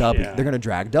day with W. Yeah. They're gonna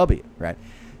drag W, right?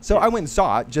 So I went and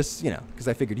saw it just because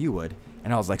I figured you would,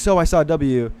 and I was like, so I saw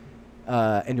W.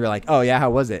 And you're like, oh, yeah, how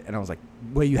was it? And I was like,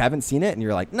 well, you haven't seen it? And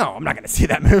you're like, no, I'm not going to see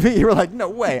that movie. You were like, no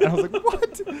way. And I was like,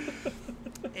 what?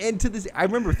 And to this, I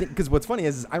remember because what's funny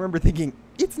is I remember thinking,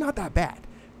 it's not that bad.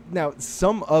 Now,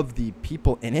 some of the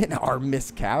people in it are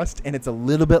miscast, and it's a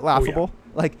little bit laughable. Oh,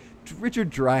 yeah. Like Richard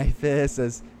Dreyfuss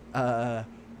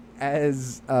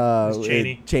as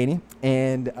Cheney.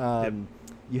 And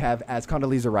you have as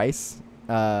Condoleezza Rice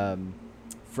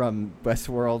from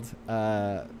Westworld.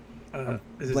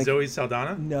 Is it Zoe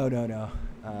Saldana? No.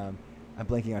 I'm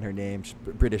blanking on her name. She's a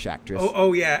British actress.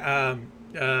 Oh yeah.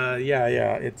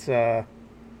 It's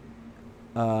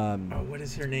what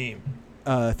is her name?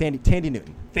 Tandy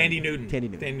Newton. Tandy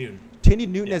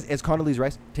Newton as Condoleezza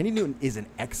Rice. Tandy Newton is an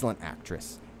excellent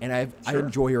actress, and I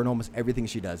enjoy her in almost everything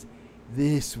she does.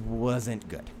 This wasn't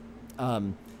good.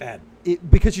 Bad.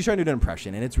 Because she's trying to do an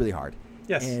impression, and it's really hard.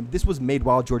 Yes. And this was made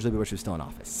while George W. Bush was still in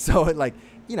office, so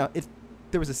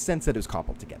there was a sense that it was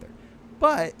cobbled together.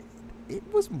 But it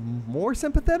was more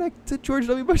sympathetic to George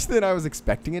W. Bush than I was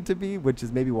expecting it to be, which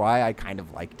is maybe why I kind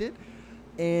of liked it.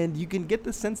 And you can get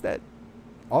the sense that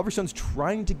Oliver Stone's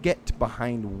trying to get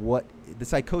behind what the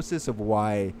psychosis of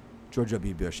why George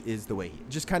W. Bush is the way he is.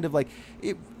 Just kind of like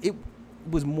it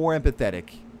was more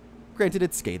empathetic. Granted,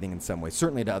 it's scathing in some ways,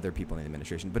 certainly to other people in the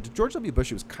administration, but to George W.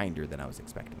 Bush, it was kinder than I was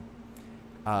expecting.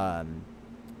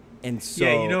 And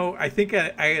so, I think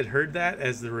I had heard that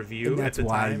as the review at the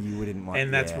time. That's why you wouldn't want.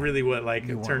 And that's really what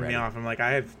turned me off. I'm like,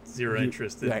 I have zero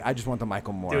interest in. I just want the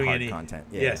Michael Moore hard content.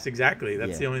 Yeah. Yes, exactly.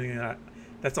 That's the only thing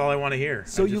that's all I want to hear.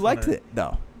 So you liked it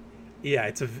though? Yeah,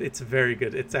 it's very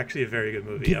good. It's actually a very good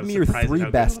movie. Give me your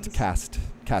 3 best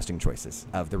casting choices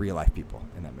of the real life people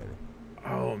in that movie.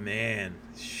 Oh man,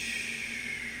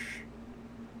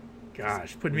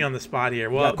 gosh, put me on the spot here.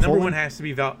 Well, number one has to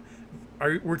be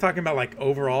we're talking about like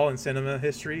overall in cinema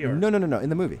history, or no, in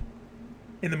the movie.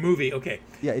 In the movie, okay.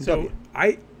 Yeah. So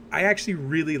I actually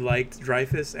really liked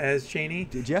Dreyfuss as Cheney.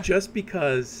 Did you? Just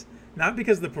because, not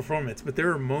because of the performance, but there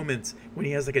are moments when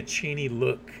he has like a Cheney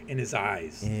look in his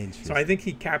eyes. So I think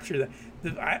he captured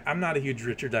that. I'm not a huge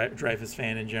Richard Dreyfuss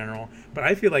fan in general, but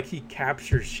I feel like he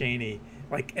captures Cheney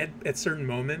like at certain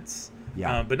moments.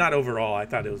 Yeah. But not overall. I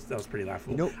thought that was pretty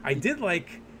laughable. I did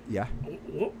like. Yeah.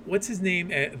 What's his name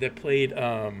that played?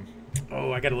 I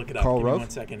got to look it up. Karl Rove? Give me 1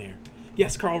 second here.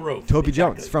 Yes, Karl Rove. Toby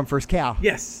Jones from First Cow.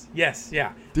 Yes,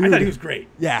 yeah. Dude. I thought he was great.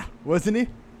 Yeah, wasn't he?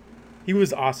 He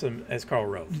was awesome as Karl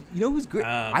Rove. You know who's good?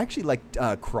 I actually liked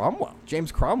Cromwell,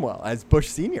 James Cromwell as Bush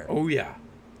Sr. Oh, yeah.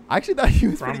 I actually thought he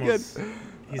was pretty good.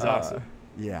 He's awesome.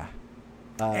 Yeah.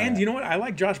 And you know what? I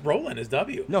like Josh Brolin as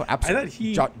W. No,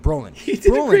 absolutely. I thought Brolin. He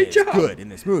did a great job. Good in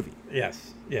this movie.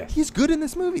 Yes. He's good in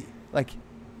this movie. Like,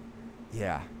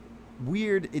 yeah.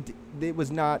 Weird. It was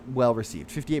not well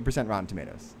received. 58% Rotten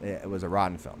Tomatoes. It was a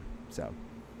rotten film. So.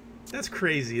 That's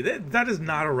crazy. That is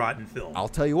not a rotten film. I'll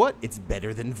tell you what. It's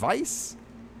better than Vice.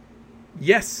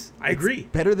 Yes, I agree.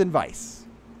 Better than Vice.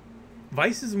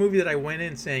 Vice is a movie that I went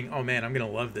in saying, "Oh man, I'm gonna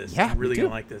love this. Yeah, I'm really gonna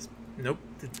like this." Nope,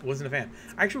 wasn't a fan.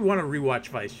 I actually want to rewatch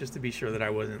Vice just to be sure that I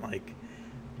wasn't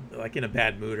like in a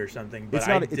bad mood or something. But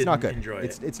it's not good. Enjoy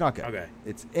it. It's not good. Okay.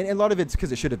 And a lot of it's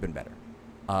because it should have been better.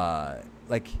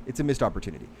 It's a missed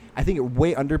opportunity. I think it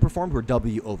way underperformed where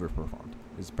W overperformed.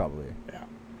 Is probably.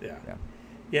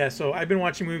 Yeah. So I've been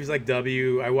watching movies like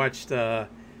W. I watched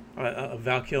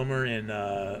Val Kilmer in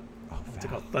what's it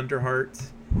called,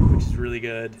 Thunderheart, which is really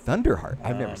good. Thunderheart.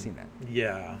 I've never seen that.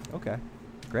 Yeah. Okay.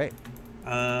 Great.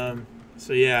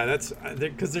 So yeah, that's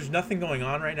because there's nothing going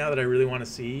on right now that I really want to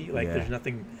see. There's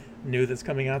nothing new that's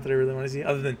coming out that I really want to see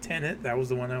other than Tenet. That was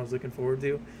the one I was looking forward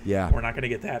to. Yeah. We're not going to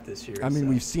get that this year. I mean,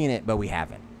 we've seen it, but we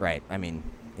haven't, right? I mean,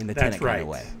 in the Tenet kind of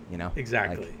way, you know?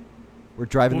 Exactly. We're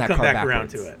driving that car back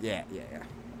backwards. around to it. Yeah.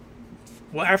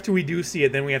 Well, after we do see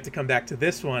it, then we have to come back to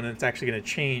this one, and it's actually going to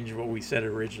change what we said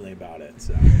originally about it.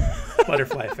 So,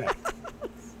 butterfly effect.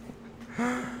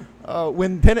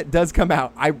 When Tenet does come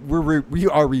out, we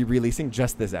are re-releasing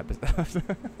just this episode.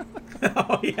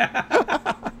 Oh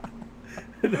yeah,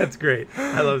 that's great.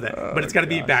 I love that. But it's got to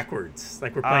be backwards,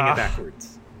 like we're playing it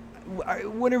backwards.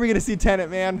 When are we gonna see Tenet,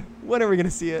 man? When are we gonna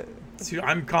see it?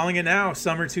 I'm calling it now,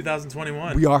 summer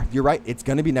 2021. We are. You're right. It's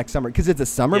gonna be next summer because it's a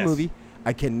summer movie.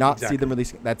 I cannot see them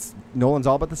releasing. Nolan's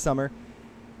all about the summer,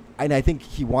 and I think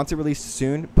he wants it released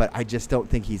soon. But I just don't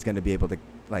think he's going to be able to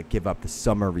give up the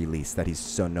summer release that he's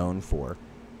so known for.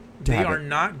 They are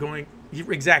not going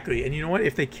exactly. And you know what?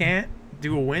 If they can't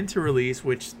do a winter release,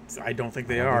 which I don't think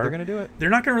they're going to do it.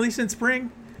 They're not going to release it in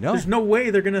spring. No, there's no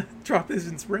way they're going to drop this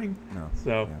in spring. No.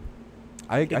 So,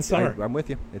 I'm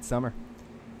with you. It's summer.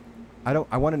 I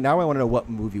want to know what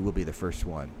movie will be the first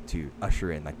one to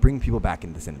usher in, bring people back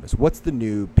into the cinemas. What's the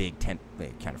new big kind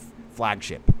of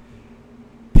flagship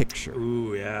picture?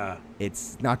 Ooh, yeah.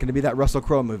 It's not going to be that Russell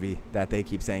Crowe movie that they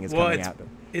keep saying is coming out.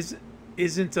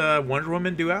 Isn't Wonder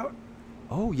Woman due out?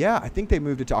 Oh yeah, I think they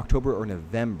moved it to October or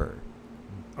November.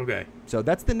 Okay. So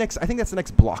that's the next. I think that's the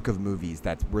next block of movies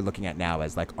that we're looking at now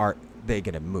as are they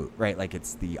going to move right?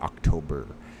 It's the October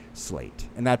slate,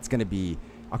 and that's going to be.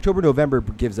 October, November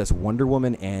gives us Wonder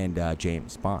Woman and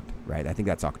James Bond, right? I think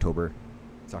that's October.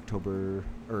 It's October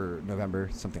or November,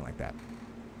 something like that.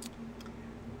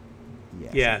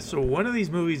 Yeah, so one of these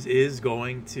movies is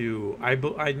going to,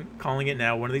 I'm calling it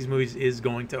now, one of these movies is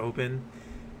going to open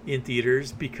in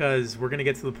theaters because we're going to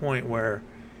get to the point where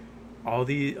all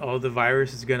the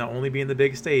virus is going to only be in the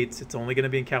big states. It's only going to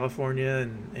be in California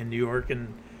and New York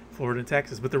and Florida and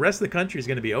Texas, but the rest of the country is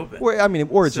going to be open. Or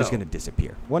it's just going to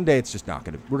disappear. One day it's just not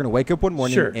going to. We're going to wake up one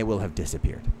morning and it will have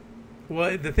disappeared.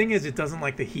 Well, the thing is, it doesn't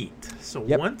like the heat. So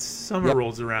once summer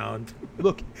rolls around,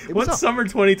 once summer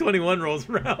 2021 rolls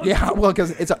around,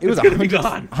 because it was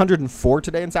 104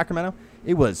 today in Sacramento.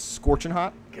 It was scorching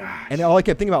hot. Gosh. And all I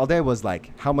kept thinking about all day was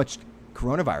how much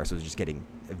coronavirus was just getting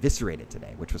eviscerated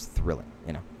today, which was thrilling.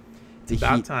 It's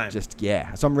about time.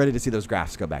 So I'm ready to see those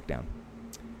graphs go back down.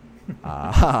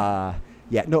 By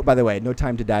the way, No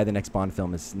Time to Die, the next Bond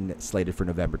film is slated for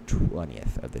November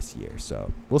 20th of this year.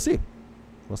 So we'll see.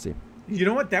 You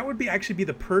know what? That would actually be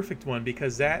the perfect one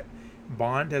because that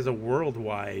Bond has a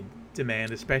worldwide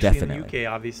demand, especially in the UK,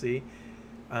 obviously.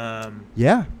 So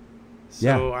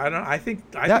I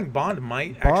think Bond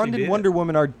might actually Bond and Wonder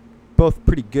Woman are both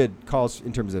pretty good calls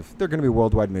in terms of they're going to be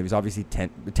worldwide movies. Obviously,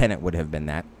 Tenet would have been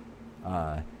that.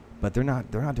 But they're not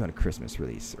doing a Christmas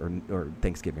release or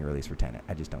Thanksgiving release for Tenet.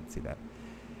 I just don't see that.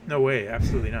 No way,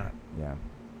 absolutely not. Yeah.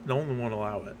 Nolan won't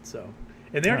allow it. So,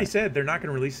 and they already said they're not going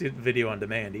to release the video on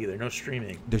demand either. No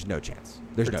streaming. There's no chance.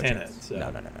 There's no Tenet, chance. So.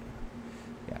 No.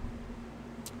 Yeah.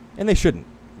 And they shouldn't.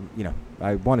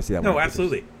 I want to see that. No,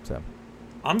 absolutely. So,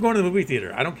 I'm going to the movie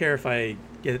theater. I don't care if I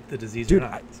get the disease or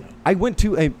not. I went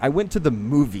to the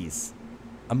movies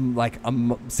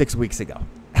 6 weeks ago.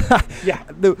 Yeah.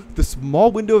 The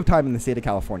small window of time in the state of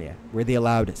California where they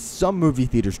allowed some movie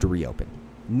theaters to reopen.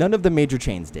 None of the major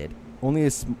chains did. Only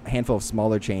a handful of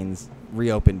smaller chains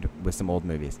reopened with some old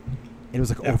movies. And it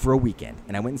was over a weekend.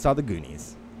 And I went and saw The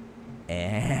Goonies.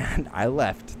 And I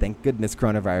left. Thank goodness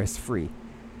coronavirus free.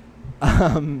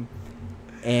 And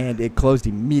it closed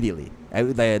immediately.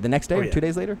 The next day, 2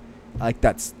 days later. Like,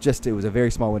 it was a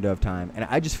very small window of time. And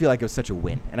I just feel like it was such a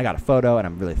win. And I got a photo, and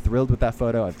I'm really thrilled with that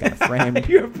photo. I've got it framed.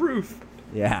 You have proof.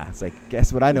 Yeah. It's like,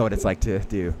 guess what I know what it's like to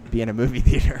do? Be in a movie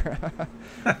theater.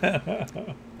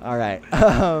 All right.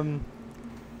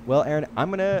 Well, Aaron,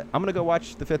 I'm gonna go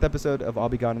watch the 5th episode of I'll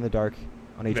Be Gone in the Dark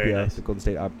on HBO, nice. The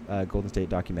Golden State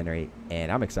documentary,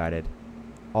 and I'm excited.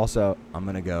 Also, I'm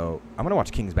gonna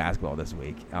watch Kings basketball this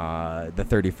week. The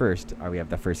 31st, we have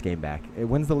the first game back.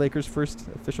 When's the Lakers' first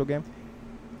official game?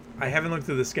 I haven't looked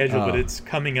at the schedule, but it's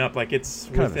coming up. Like, it's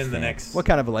within the next. What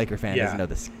kind of a Laker fan doesn't know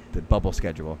the bubble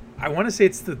schedule? I want to say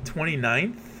it's the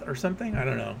 29th or something. I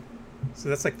don't know. So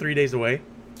that's like 3 days away.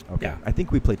 Okay. Yeah. I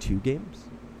think we play 2 games.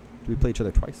 Do we play each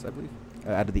other twice? I believe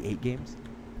out of the 8 games,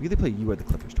 we either play you or the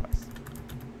Clippers twice.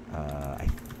 I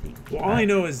think. Well, all I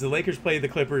know is the Lakers play the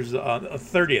Clippers on the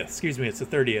 30th. Excuse me, it's the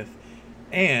 30th,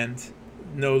 and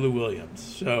no Lou Williams.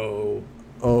 So.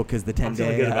 Oh, because the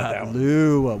 10-day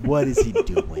Lou, what is he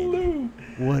doing? Lou.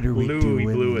 What are we doing, he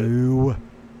blew Lou?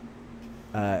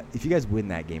 If you guys win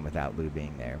that game without Lou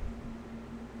being there,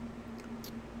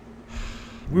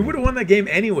 we would have won that game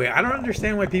anyway. I don't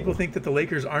understand why people think that the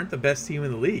Lakers aren't the best team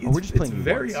in the league. We're just playing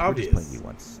very obvious. We're just playing you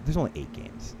once. There's only 8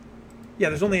 games. Yeah,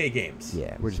 there's only 8 games.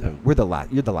 Yeah, we're just playing, you're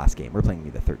the last game. We're playing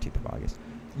you the 13th of August.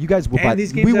 You guys will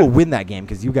we will win that game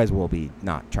because you guys will be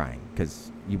not trying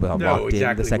because you will have locked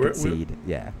in the second seed.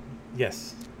 Yeah.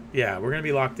 Yes. Yeah, we're gonna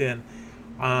be locked in.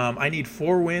 I need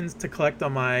 4 wins to collect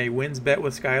on my wins bet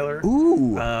with Skylar.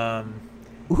 Ooh.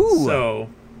 Ooh.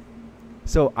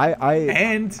 So I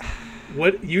and.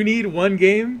 What you need 1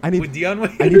 game with Dion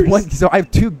Waiters? I need 1. So I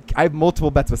have multiple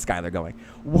bets with Skylar going.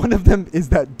 One of them is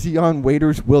that Dion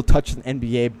Waiters will touch an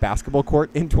NBA basketball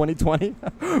court in 2020,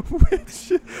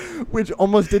 which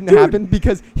almost didn't happen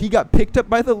because he got picked up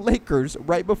by the Lakers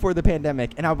right before the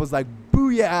pandemic, and I was like,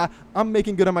 "Booyah! I'm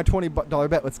making good on my $20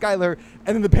 bet with Skylar."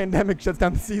 And then the pandemic shuts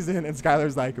down the season, and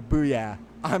Skylar's like, "Booyah!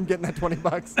 I'm getting that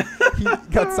 $20." He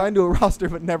got signed to a roster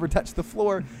but never touched the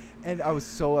floor, and I was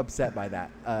so upset by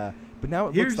that. But now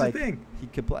it looks like he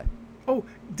could play. Oh,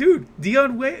 dude,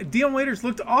 Dion Waiters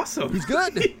looked awesome. He's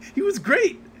good. He was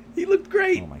great. He looked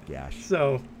great. Oh, my gosh.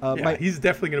 So, he's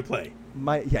definitely going to play.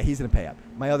 He's going to pay up.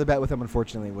 My other bet with him,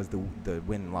 unfortunately, was the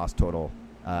win and loss total.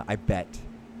 I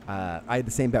had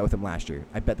the same bet with him last year.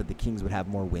 I bet that the Kings would have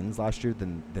more wins last year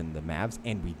than the Mavs,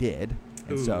 and we did.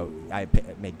 And so I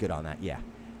made good on that. Yeah.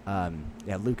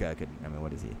 Luka could. I mean,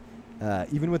 what is he?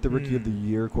 Even with the Rookie of the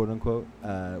Year, quote unquote,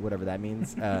 whatever that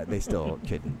means, they still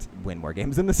couldn't win more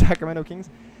games than the Sacramento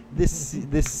Kings.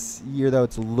 This year, though,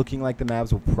 it's looking like the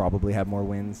Mavs will probably have more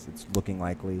wins. It's looking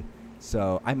likely.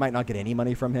 So I might not get any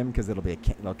money from him because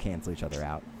they'll cancel each other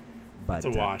out. But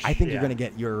it's a wash. I think you're going to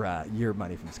get your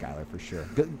money from Skylar for sure.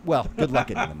 Good luck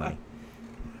getting the money.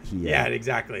 Yeah,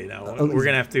 exactly. No, we're going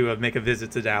to have to make a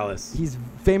visit to Dallas. He's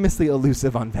famously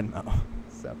elusive on Venmo.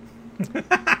 So.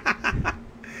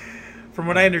 From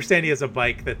what I understand, he has a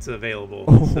bike that's available.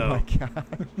 Oh my gosh!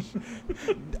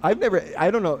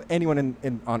 I don't know anyone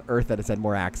on Earth that has had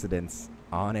more accidents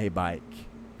on a bike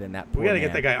than that. We got to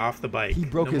get that guy off the bike. He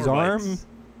broke his arm,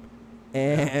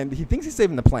 and he thinks he's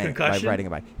saving the planet by riding a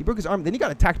bike. He broke his arm. Then he got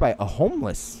attacked by a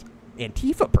homeless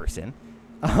Antifa person.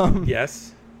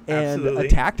 Yes, and absolutely.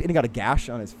 attacked, and he got a gash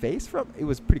on his face from. It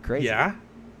was pretty crazy. Yeah.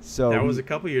 So that was a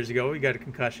couple years ago. We got a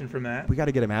concussion from that. We got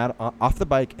to get him off the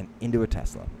bike and into a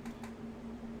Tesla.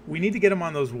 We need to get him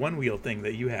on those one-wheel thing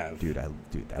that you have.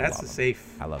 That's the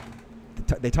safe. I love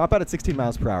them. They top out at 16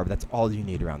 miles per hour, but that's all you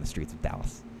need around the streets of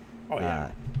Dallas. Oh,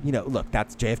 yeah. Look,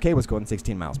 that's JFK was going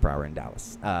 16 miles per hour in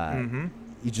Dallas.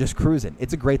 You're just cruising.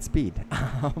 It's a great speed.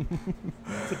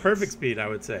 It's a perfect speed, I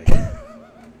would say.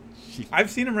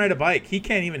 I've seen him ride a bike. He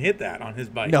can't even hit that on his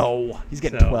bike. No, he's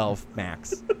getting 12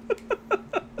 max.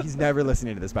 He's never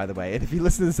listening to this, by the way. And if you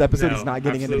listen to this episode, he's not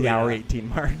getting into the hour 18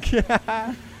 mark.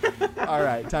 All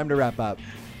right, time to wrap up.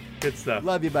 Good stuff.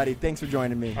 Love you, buddy. Thanks for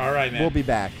joining me. All right, man. We'll be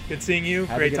back. Good seeing you.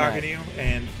 Great talking to you.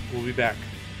 And we'll be back.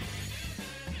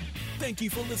 Thank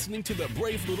you for listening to the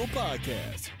Brave Little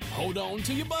Podcast. Hold on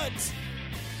to your butts.